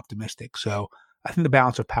was being optimistic. So I think the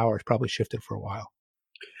balance of power has probably shifted for a while.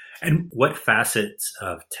 And what facets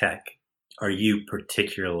of tech are you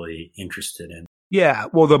particularly interested in? Yeah,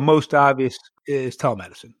 well, the most obvious is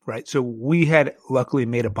telemedicine, right? So we had luckily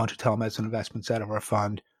made a bunch of telemedicine investments out of our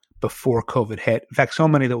fund before COVID hit. In fact, so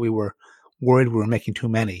many that we were worried we were making too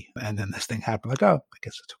many. And then this thing happened, like, oh, I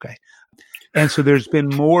guess it's okay. And so there's been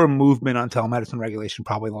more movement on telemedicine regulation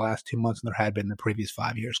probably in the last 2 months than there had been in the previous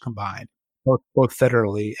 5 years combined, both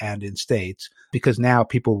federally and in states, because now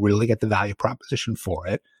people really get the value proposition for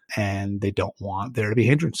it and they don't want there to be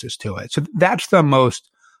hindrances to it. So that's the most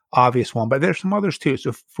obvious one, but there's some others too.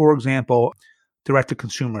 So for example, direct to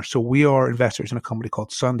consumer. So we are investors in a company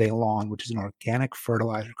called Sunday Lawn, which is an organic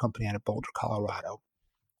fertilizer company out of Boulder, Colorado.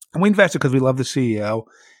 And we invested because we love the CEO.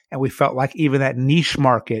 And we felt like even that niche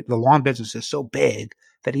market, the lawn business is so big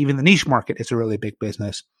that even the niche market is a really big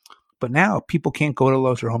business. But now people can't go to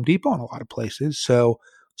Lowe's or Home Depot in a lot of places. So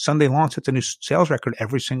Sunday Lawn sets a new sales record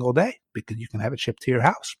every single day because you can have it shipped to your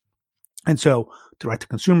house. And so direct to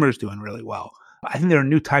consumer is doing really well. I think there are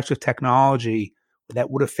new types of technology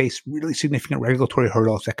that would have faced really significant regulatory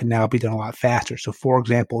hurdles that can now be done a lot faster. So for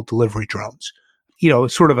example, delivery drones.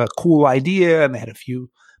 It's sort of a cool idea and they had a few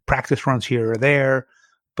practice runs here or there.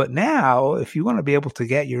 But now, if you want to be able to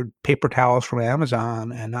get your paper towels from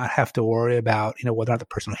Amazon and not have to worry about, whether or not the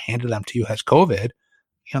person who handed them to you has COVID,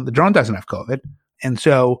 the drone doesn't have COVID. And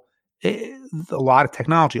so a lot of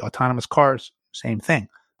technology, autonomous cars, same thing.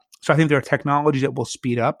 So I think there are technologies that will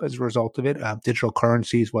speed up as a result of it. Digital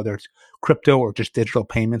currencies, whether it's crypto or just digital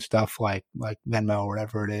payment stuff like Venmo or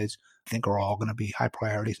whatever it is, I think are all going to be high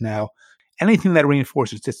priorities now. Anything that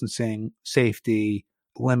reinforces distancing, safety,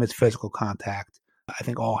 limits physical contact, I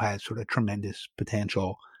think all has sort of tremendous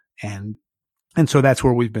potential. And so that's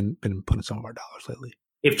where we've been putting some of our dollars lately.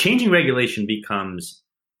 If changing regulation becomes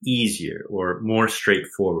easier or more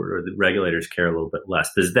straightforward, or the regulators care a little bit less,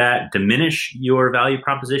 does that diminish your value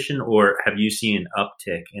proposition, or have you seen an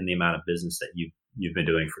uptick in the amount of business that you've been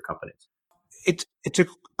doing for companies? It's a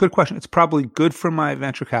good question. It's probably good for my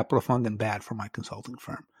venture capital fund and bad for my consulting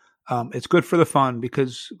firm. It's good for the fund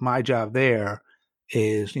because my job there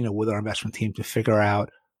is, with our investment team to figure out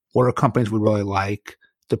what are companies we really like,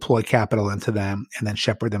 deploy capital into them, and then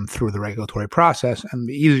shepherd them through the regulatory process. And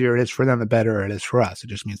the easier it is for them, the better it is for us. It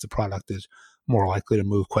just means the product is more likely to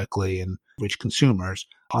move quickly and reach consumers.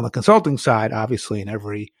 On the consulting side, obviously, and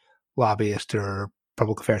every lobbyist or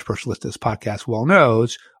public affairs person listening to this podcast well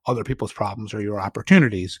knows, other people's problems are your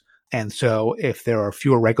opportunities. And so if there are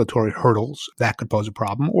fewer regulatory hurdles, that could pose a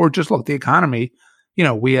problem. Or just look, the economy,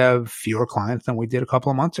 we have fewer clients than we did a couple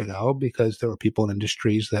of months ago because there were people in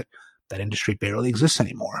industries that industry barely exists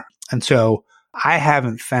anymore. And so I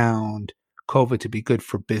haven't found COVID to be good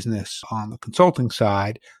for business on the consulting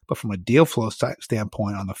side, but from a deal flow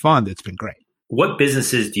standpoint on the fund, it's been great. What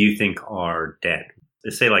businesses do you think are dead?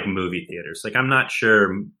 Let's say like movie theaters. Like I'm not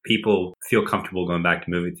sure people feel comfortable going back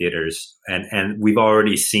to movie theaters. And we've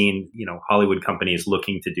already seen, Hollywood companies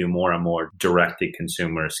looking to do more and more direct to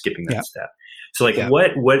consumer, skipping that step. So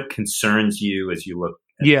what concerns you as you look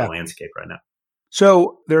at the landscape right now?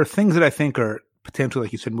 So there are things that I think are potentially,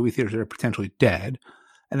 like you said, movie theaters that are potentially dead.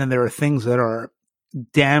 And then there are things that are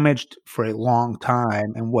damaged for a long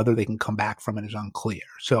time, and whether they can come back from it is unclear.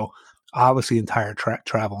 So obviously the entire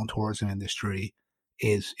travel and tourism industry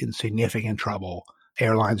is in significant trouble.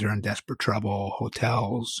 Airlines are in desperate trouble,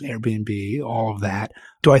 hotels, Airbnb, all of that.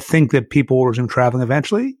 Do I think that people will resume traveling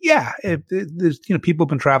eventually? Yeah. There's, people have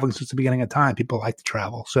been traveling since the beginning of time. People like to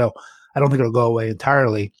travel. So I don't think it'll go away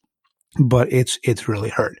entirely. But it's really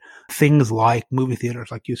hurt. Things like movie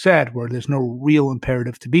theaters, like you said, where there's no real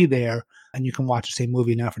imperative to be there, and you can watch the same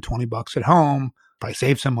movie now for $20 at home, probably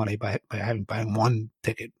save some money by buying one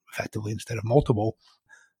ticket effectively instead of multiple.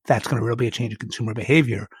 That's going to really be a change in consumer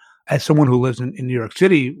behavior. as someone who lives in New York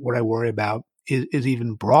City, what I worry about is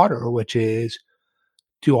even broader, which is,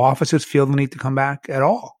 do offices feel the need to come back at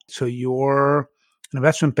all? So you're an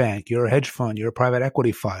investment bank, you're a hedge fund, you're a private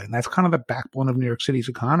equity fund. And that's kind of the backbone of New York City's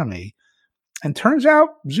economy. And turns out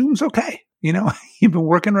Zoom's okay. You've been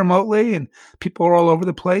working remotely and people are all over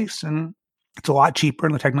the place and it's a lot cheaper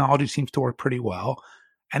and the technology seems to work pretty well.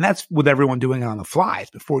 And that's with everyone doing it on the fly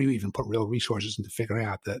before you even put real resources into figuring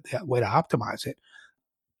out the way to optimize it.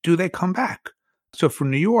 Do they come back? So for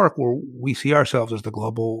New York, where we see ourselves as the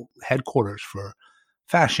global headquarters for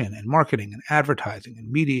fashion and marketing and advertising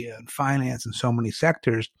and media and finance and so many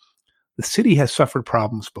sectors, the city has suffered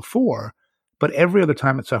problems before, but every other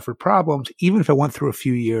time it suffered problems, even if it went through a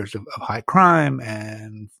few years of high crime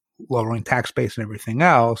and lowering tax base and everything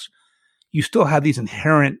else, you still have these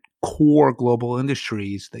inherent core global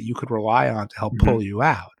industries that you could rely on to help pull you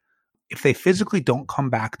out. If they physically don't come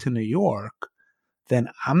back to New York, then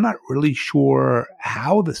I'm not really sure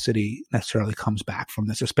how the city necessarily comes back from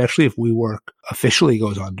this, especially if WeWork officially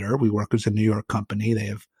goes under. WeWork is a New York company.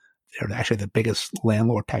 They're actually the biggest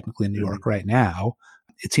landlord technically in New York right now.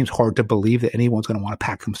 It seems hard to believe that anyone's going to want to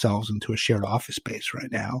pack themselves into a shared office space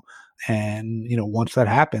right now. And, once that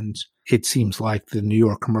happens, it seems like the New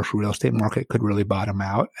York commercial real estate market could really bottom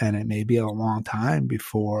out. And it may be a long time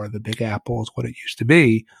before the Big Apple is what it used to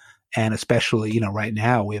be. And especially, right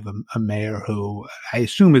now we have a mayor who I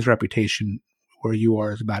assume his reputation where you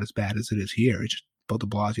are is about as bad as it is here. It's just Bill de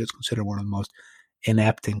Blasio is considered one of the most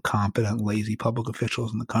inept, incompetent, lazy public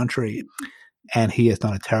officials in the country. And he has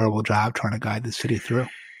done a terrible job trying to guide the city through.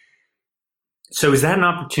 So is that an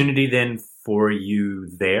opportunity then for you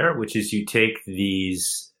there, which is you take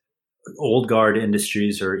these old guard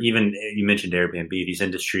industries, or even you mentioned Airbnb, these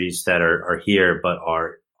industries that are here but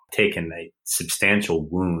are taking a substantial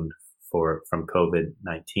wound from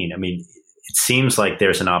COVID-19. I mean, it seems like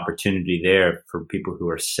there's an opportunity there for people who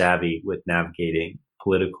are savvy with navigating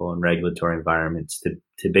political and regulatory environments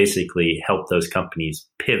to basically help those companies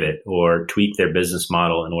pivot or tweak their business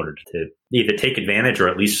model in order to either take advantage or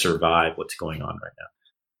at least survive what's going on right now.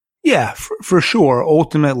 Yeah, for sure.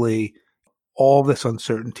 Ultimately, all this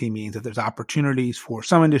uncertainty means that there's opportunities for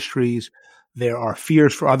some industries. There are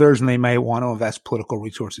fears for others, and they may want to invest political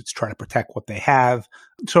resources to try to protect what they have.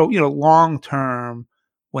 So, long term,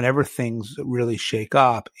 whenever things really shake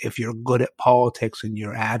up, if you're good at politics and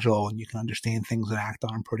you're agile and you can understand things and act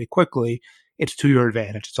on them pretty quickly, it's to your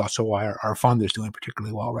advantage. It's also why our fund is doing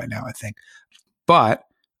particularly well right now, I think. But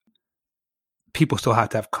people still have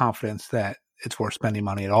to have confidence that it's worth spending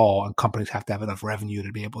money at all, and companies have to have enough revenue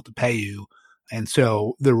to be able to pay you. And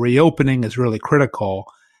so the reopening is really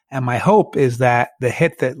critical. And my hope is that the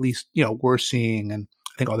hit that at least, we're seeing, and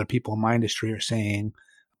I think other people in my industry are saying,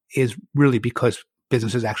 is really because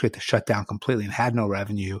businesses actually had to shut down completely and had no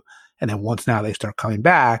revenue. And then once now they start coming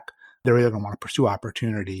back, they're either going to want to pursue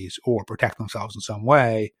opportunities or protect themselves in some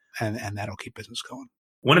way, and that'll keep business going.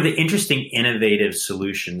 One of the interesting innovative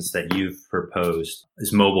solutions that you've proposed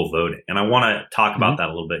is mobile voting. And I want to talk about that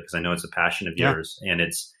a little bit because I know it's a passion of yours, and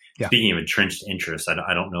it's speaking of entrenched interests, I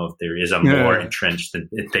don't know if there is a more entrenched than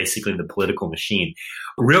basically the political machine.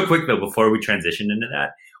 Real quick, though, before we transition into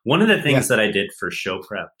that, one of the things that I did for show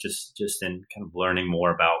prep, just in kind of learning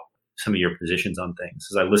more about some of your positions on things,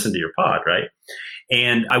 is I listened to your pod, right?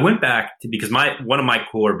 And I went back to, because one of my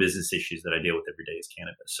core business issues that I deal with every day is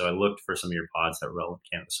cannabis. So I looked for some of your pods that were relevant to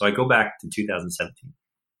cannabis. So I go back to 2017.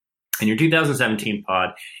 And your 2017 pod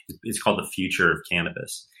is called The Future of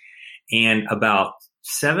Cannabis. And about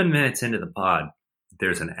 7 minutes into the pod,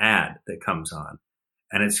 there's an ad that comes on,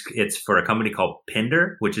 and it's for a company called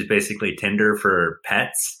Pinder, which is basically Tinder for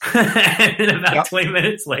pets. And about 20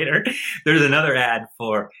 minutes later, there's another ad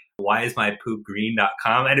for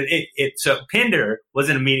whyismypoopgreen.com. And so Pinder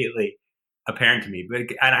wasn't immediately apparent to me, but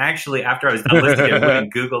and I actually, after I was done listening, I went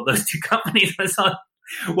and Googled those two companies. I saw,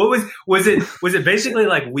 was it basically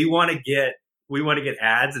like we want to get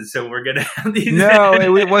ads, and so we're gonna have these. No,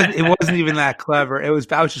 it wasn't even that clever. I was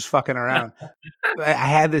just fucking around. I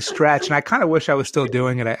had this stretch, and I kind of wish I was still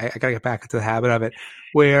doing it. I gotta get back into the habit of it.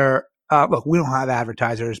 Where look, we don't have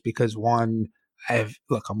advertisers because one, I'm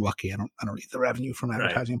lucky. I don't need the revenue from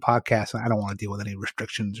advertising podcasts, and I don't want to deal with any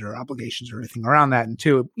restrictions or obligations or anything around that. And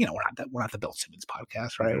two, we're not the Bill Simmons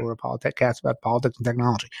podcast, right? Mm-hmm. We're a podcast about politics and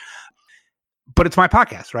technology. But it's my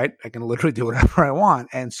podcast, right? I can literally do whatever I want,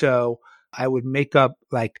 and so I would make up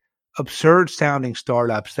like absurd sounding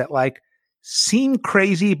startups that like seem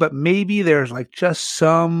crazy, but maybe there's like just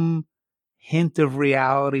some hint of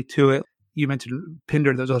reality to it. You mentioned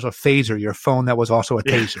Pinder. There's also Phaser, your phone that was also a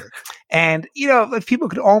taser. And, if people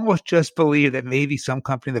could almost just believe that maybe some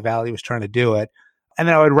company in the Valley was trying to do it. And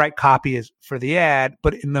then I would write copy for the ad,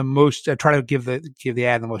 but in the most, I try to give the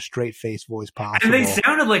ad the most straight faced voice possible. And they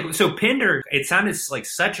sounded like, so Pinder, it sounded like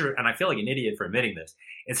such a, and I feel like an idiot for admitting this,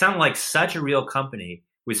 it sounded like such a real company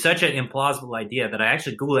with such an implausible idea that I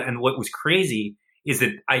actually Googled it. And what was crazy is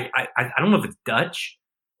that I don't know if it's Dutch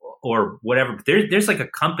or whatever, but there's like a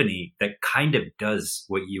company that kind of does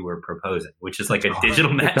what you were proposing, which is like a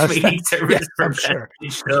digital matchmaking service for I'm sure.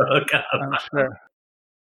 to hook up. I'm sure.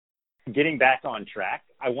 Getting back on track,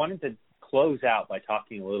 I wanted to close out by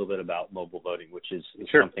talking a little bit about mobile voting, which is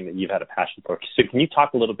something that you've had a passion for. So can you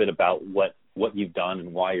talk a little bit about what you've done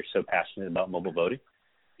and why you're so passionate about mobile voting?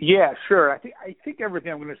 Yeah, sure. I think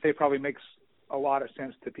everything I'm going to say probably makes a lot of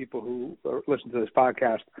sense to people who listen to this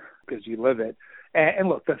podcast because you live it. And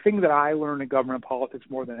look, the thing that I learned in government politics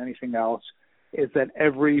more than anything else is that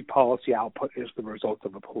every policy output is the result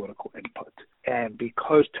of a political input. And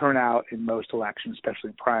because turnout in most elections,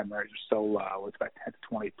 especially primaries, are so low, it's about 10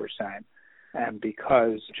 to 20%, and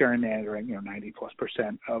because gerrymandering,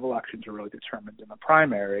 90+% of elections are really determined in the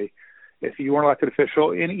primary, if you are an elected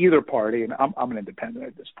official in either party, and I'm an independent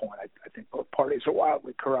at this point, I think both parties are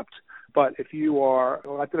wildly corrupt, but if you are an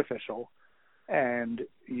elected official and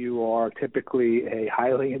you are typically a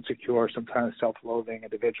highly insecure, sometimes self-loathing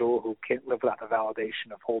individual who can't live without the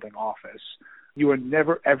validation of holding office, you are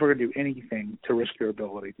never, ever going to do anything to risk your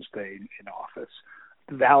ability to stay in office.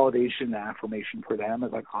 The validation and affirmation for them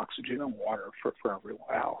is like oxygen and water for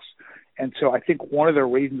everyone else. And so I think one of the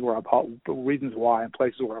reasons why in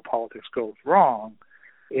places where our politics goes wrong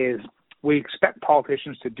is we expect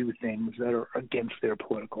politicians to do things that are against their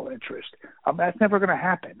political interest. That's never going to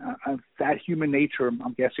happen. That human nature,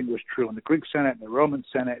 I'm guessing, was true in the Greek Senate and the Roman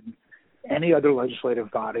Senate and any other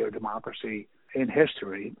legislative body or democracy in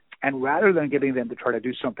history. And rather than getting them to try to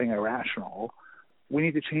do something irrational, we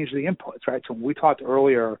need to change the inputs, right? So when we talked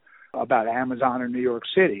earlier about Amazon in New York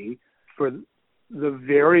City, for the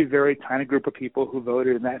very, very tiny group of people who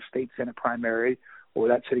voted in that state Senate primary or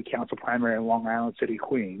that city council primary in Long Island City,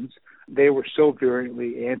 Queens, they were so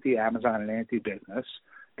virulently anti-Amazon and anti-business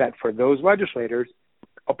that for those legislators,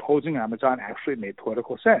 opposing Amazon actually made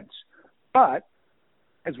political sense. But,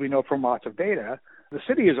 as we know from lots of data, the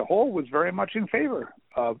city as a whole was very much in favor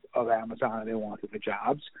of Amazon, and they wanted the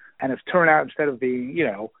jobs. And if turnout, instead of being,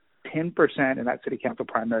 10% in that city council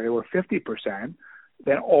primary or 50%,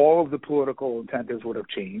 then all of the political incentives would have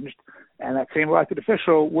changed, and that same elected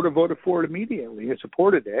official would have voted for it immediately and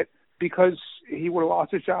supported it because he would have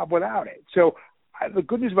lost his job without it. So the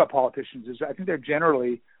good news about politicians is I think they're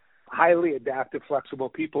generally highly adaptive, flexible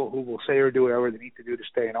people who will say or do whatever they need to do to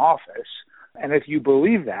stay in office. And if you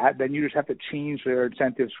believe that, then you just have to change their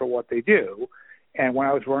incentives for what they do. And when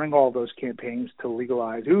I was running all those campaigns to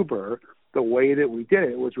legalize Uber, the way that we did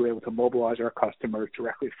it was we were able to mobilize our customers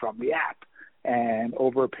directly from the app. And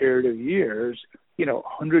over a period of years,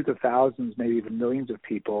 hundreds of thousands, maybe even millions of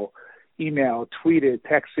people emailed, tweeted,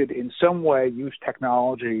 texted, in some way used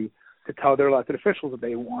technology to tell their elected officials that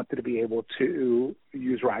they wanted to be able to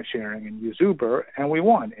use ride sharing and use Uber. And we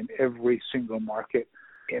won in every single market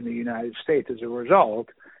in the United States as a result.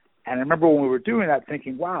 And I remember when we were doing that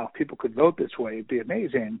thinking, wow, if people could vote this way, it'd be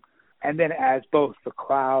amazing. And then as both the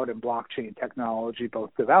cloud and blockchain technology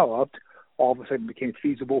both developed, all of a sudden became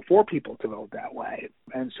feasible for people to vote that way.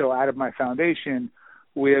 And so out of my foundation,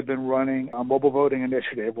 we have been running a mobile voting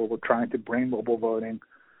initiative where we're trying to bring mobile voting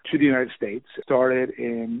to the United States. It started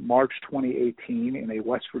in March 2018 in a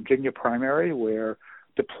West Virginia primary where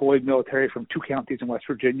deployed military from 2 counties in West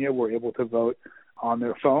Virginia were able to vote on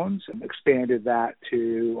their phones, and expanded that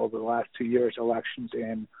to, over the last 2 years, elections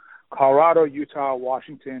in Colorado, Utah,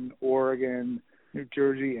 Washington, Oregon, New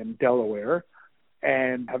Jersey, and Delaware,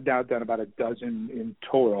 and have now done about a dozen in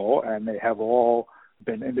total, and they have all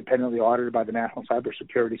been independently audited by the National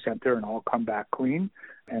Cybersecurity Center and all come back clean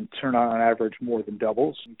and turn on average more than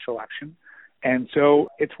doubles each election. And so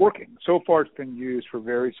it's working. So far it's been used for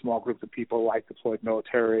very small groups of people like deployed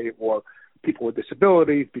military or people with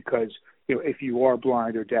disabilities because, if you are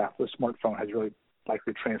blind or deaf, the smartphone has really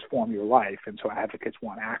likely transformed your life. And so advocates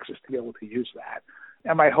want access to be able to use that.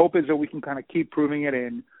 And my hope is that we can kind of keep proving it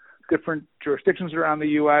in different jurisdictions around the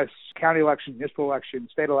U.S., county elections, municipal elections,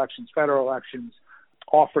 state elections, federal elections,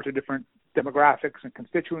 offer to different demographics and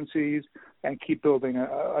constituencies, and keep building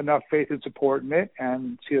enough faith and support in it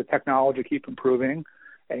and see the technology keep improving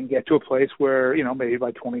and get to a place where, maybe by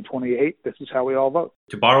 2028, this is how we all vote.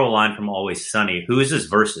 To borrow a line from Always Sunny, who is this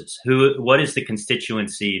versus? What is the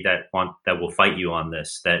constituency that will fight you on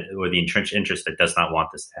this, or the entrenched interest that does not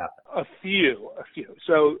want this to happen? A few.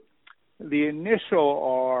 So the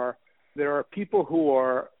initial there are people who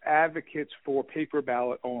are advocates for paper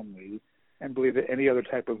ballot only, and believe that any other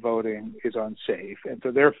type of voting is unsafe, and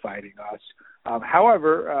so they're fighting us.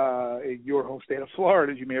 However, in your home state of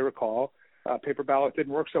Florida, as you may recall, paper ballot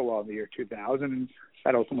didn't work so well in the year 2000, and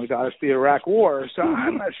that ultimately got us the Iraq War. So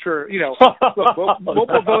I'm not sure, look,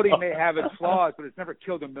 mobile voting may have its flaws, but it's never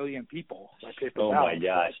killed 1 million people by paper ballot. Oh my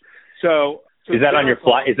gosh! So is that on your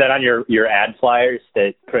Is that on your ad flyers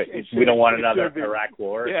that we don't want another Iraq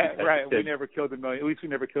War? Yeah, right. We never killed 1 million. At least we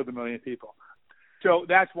never killed 1 million people. So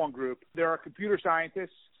that's one group. There are computer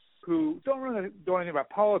scientists who don't really know anything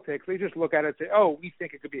about politics. They just look at it and say, oh, we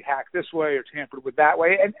think it could be hacked this way or tampered with that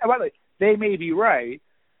way. And by the way, they may be right,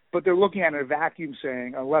 but they're looking at it in a vacuum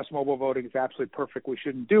saying, unless mobile voting is absolutely perfect, we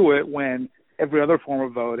shouldn't do it, when every other form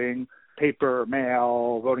of voting, paper,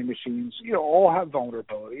 mail, voting machines, all have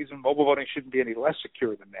vulnerabilities, and mobile voting shouldn't be any less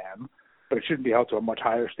secure than them, but it shouldn't be held to a much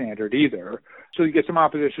higher standard either. So you get some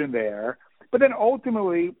opposition there. But then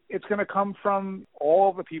ultimately, it's going to come from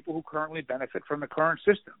all the people who currently benefit from the current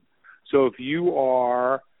system. So if you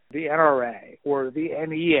are the NRA or the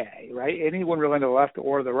NEA, right, anyone really on the left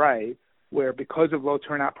or the right, where because of low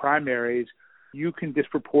turnout primaries, you can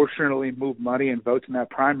disproportionately move money and votes in that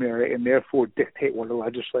primary and therefore dictate what a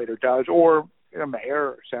legislator does, or a mayor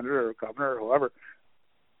or senator or governor or whoever,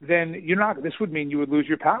 then this would mean you would lose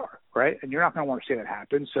your power, right? And you're not going to want to see that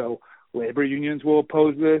happen. So labor unions will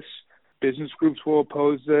oppose this. Business groups will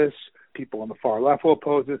oppose this. People on the far left will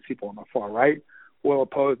oppose this. People on the far right will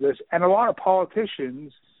oppose this. And a lot of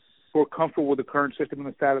politicians who are comfortable with the current system and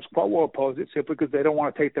the status quo will oppose it simply because they don't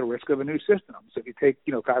want to take the risk of a new system. So if you take,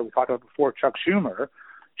 a guy we talked about before, Chuck Schumer,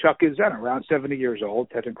 Chuck is around 70 years old,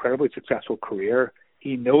 has an incredibly successful career.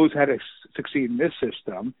 He knows how to succeed in this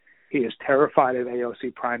system. He is terrified of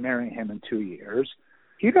AOC primarying him in 2 years.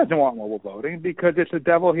 He doesn't want mobile voting because it's a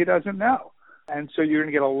devil he doesn't know. And so you're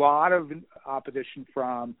going to get a lot of opposition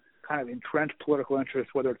from kind of entrenched political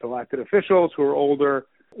interests, whether it's elected officials who are older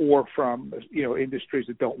or from, industries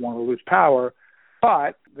that don't want to lose power.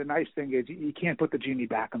 But the nice thing is you can't put the genie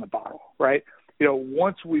back in the bottle, right?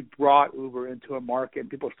 Once we brought Uber into a market and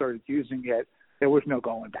people started using it, there was no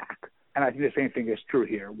going back. And I think the same thing is true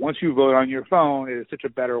here. Once you vote on your phone, it is such a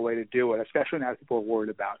better way to do it, especially now that people are worried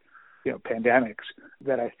about, pandemics,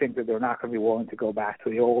 that I think that they're not going to be willing to go back to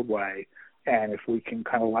the old way. And if we can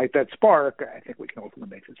kind of light that spark, I think we can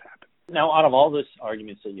ultimately make this happen. Now, out of all those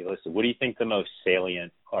arguments that you listed, what do you think the most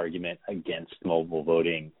salient argument against mobile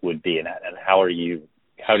voting would be, and how do you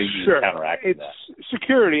counteract that? It's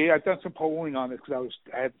security. I've done some polling on this because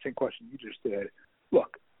I had the same question you just did.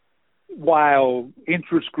 Look, while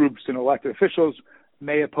interest groups and elected officials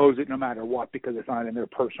may oppose it no matter what because it's not in their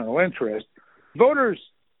personal interest, voters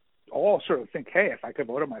all sort of think, hey, if I could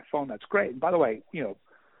vote on my phone, that's great. And by the way,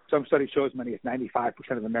 some studies show as many as 95%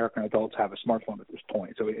 of American adults have a smartphone at this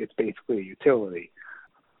point, so it's basically a utility.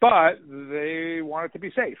 But they want it to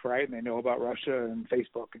be safe, right? And they know about Russia and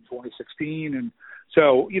Facebook in 2016, and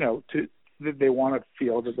so they want to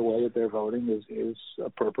feel that the way that they're voting is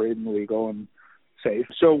appropriate and legal and safe.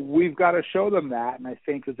 So we've got to show them that, and I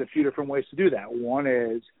think there's a few different ways to do that. One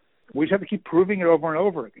is we just have to keep proving it over and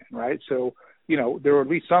over again, right? So there were at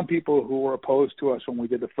least some people who were opposed to us when we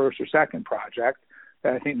did the first or second project,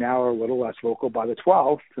 that I think now are a little less vocal by the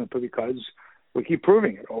 12th, simply because we keep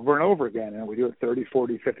proving it over and over again, and we do it 30,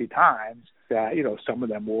 40, 50 times, that, some of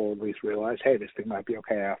them will at least realize, hey, this thing might be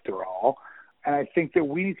okay after all. And I think that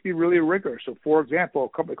we need to be really rigorous. So, for example, a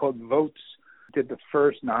company called Votes did the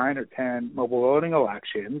first 9 or 10 mobile voting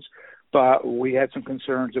elections, but we had some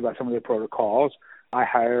concerns about some of their protocols. I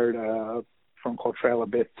hired a firm called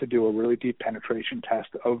TrailAbit to do a really deep penetration test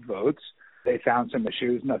of votes. They found some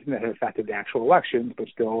issues, nothing that had affected the actual elections, but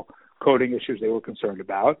still coding issues they were concerned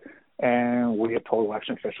about. And we have told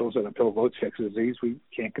election officials that until Votes fixes these, we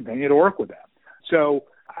can't continue to work with them. So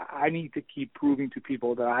I need to keep proving to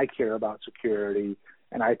people that I care about security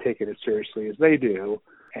and I take it as seriously as they do,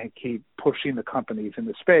 and keep pushing the companies in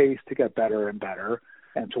the space to get better and better,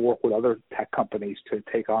 and to work with other tech companies to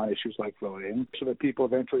take on issues like voting, so that people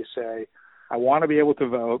eventually say, I want to be able to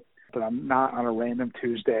vote, but I'm not on a random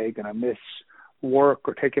Tuesday going to miss work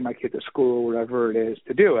or taking my kid to school or whatever it is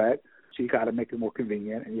to do it. So you got to make it more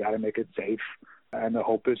convenient and you got to make it safe. And the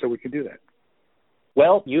hope is that we can do that.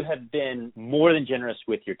 Well, you have been more than generous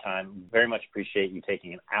with your time. Very much appreciate you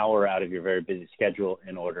taking an hour out of your very busy schedule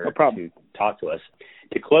in order to talk to us.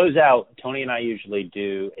 To close out, Tony and I usually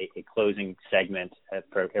do a closing segment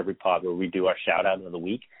for every pod where we do our shout out of the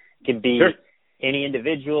week. It can be any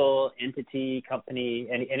individual, entity, company,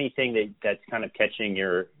 anything that's kind of catching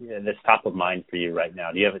that's top of mind for you right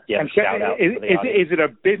now. Do you have a shout out? Is it a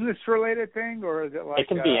business related thing, or is it like? It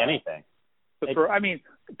can be anything.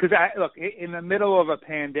 Because look, in the middle of a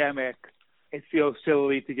pandemic, it feels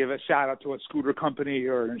silly to give a shout out to a scooter company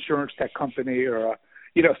or an insurance tech company or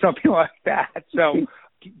something like that. So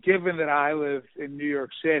given that I live in New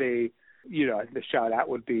York City, the shout out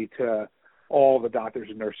would be to all the doctors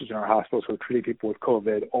and nurses in our hospitals who are treating people with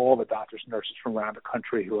COVID, all the doctors and nurses from around the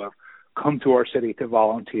country who have come to our city to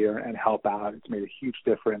volunteer and help out. It's made a huge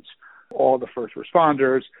difference. All the first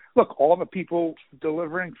responders, look, all the people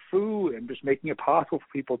delivering food and just making it possible for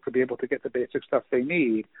people to be able to get the basic stuff they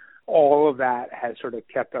need. All of that has sort of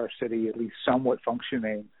kept our city at least somewhat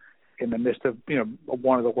functioning in the midst of,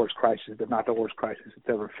 one of the worst crises, if not the worst crisis it's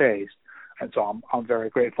ever faced. And so I'm very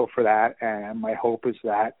grateful for that. And my hope is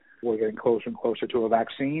that we're getting closer and closer to a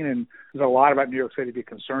vaccine. And there's a lot about New York City to be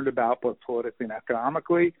concerned about, both politically and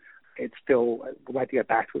economically. It's still, I'd like to get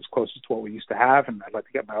back to as close to what we used to have, and I'd like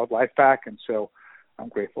to get my old life back. And so I'm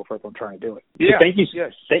grateful for everyone trying to do it. Yeah. Thank you.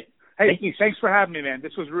 Yes. Thank you. Thanks for having me, man.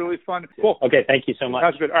 This was really fun. Cool. Okay. Thank you so much. That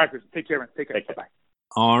was good. All right, Chris. Take care, man. Take care. Bye-bye.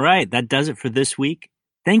 All right. That does it for this week.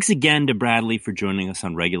 Thanks again to Bradley for joining us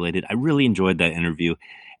on Regulated. I really enjoyed that interview.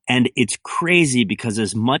 And it's crazy because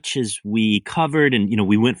as much as we covered and,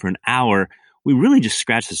 we went for an hour, we really just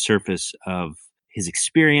scratched the surface of his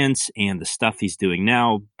experience and the stuff he's doing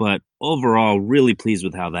now. But overall, really pleased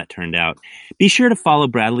with how that turned out. Be sure to follow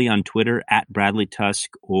Bradley on Twitter at Bradley Tusk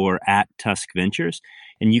or at Tusk Ventures.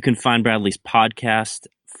 And you can find Bradley's podcast,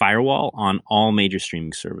 Firewall, on all major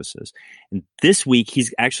streaming services. And this week,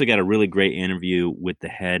 he's actually got a really great interview with the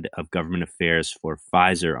head of government affairs for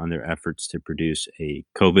Pfizer on their efforts to produce a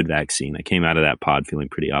COVID vaccine. I came out of that pod feeling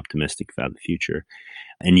pretty optimistic about the future.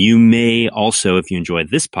 And you may also, if you enjoy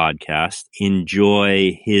this podcast,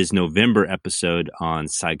 enjoy his November episode on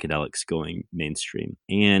psychedelics going mainstream.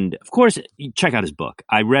 And of course, check out his book.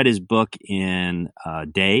 I read his book in a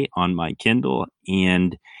day on my Kindle.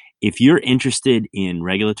 And if you're interested in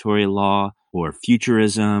regulatory law or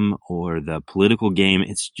futurism or the political game,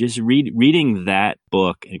 it's just reading that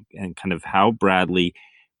book and kind of how Bradley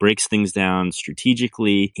breaks things down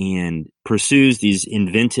strategically and pursues these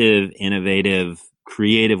inventive, innovative,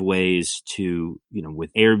 creative ways to,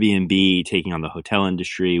 with Airbnb taking on the hotel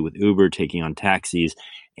industry, with Uber taking on taxis,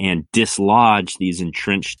 and dislodge these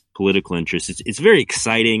entrenched political interests. It's very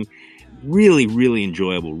exciting. Really, really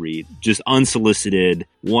enjoyable read. Just unsolicited,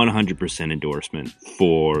 100% endorsement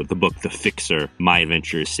for the book, The Fixer, My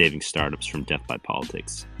Adventures Saving Startups from Death by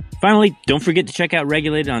Politics. Finally, don't forget to check out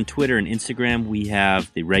Regulated on Twitter and Instagram. We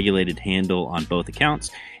have the Regulated handle on both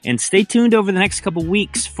accounts. And stay tuned over the next couple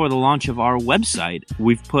weeks for the launch of our website.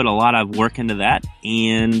 We've put a lot of work into that,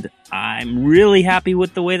 and I'm really happy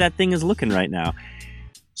with the way that thing is looking right now.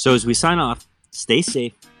 So as we sign off, stay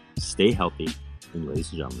safe, stay healthy, and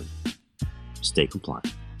ladies and gentlemen, stay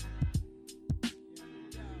compliant.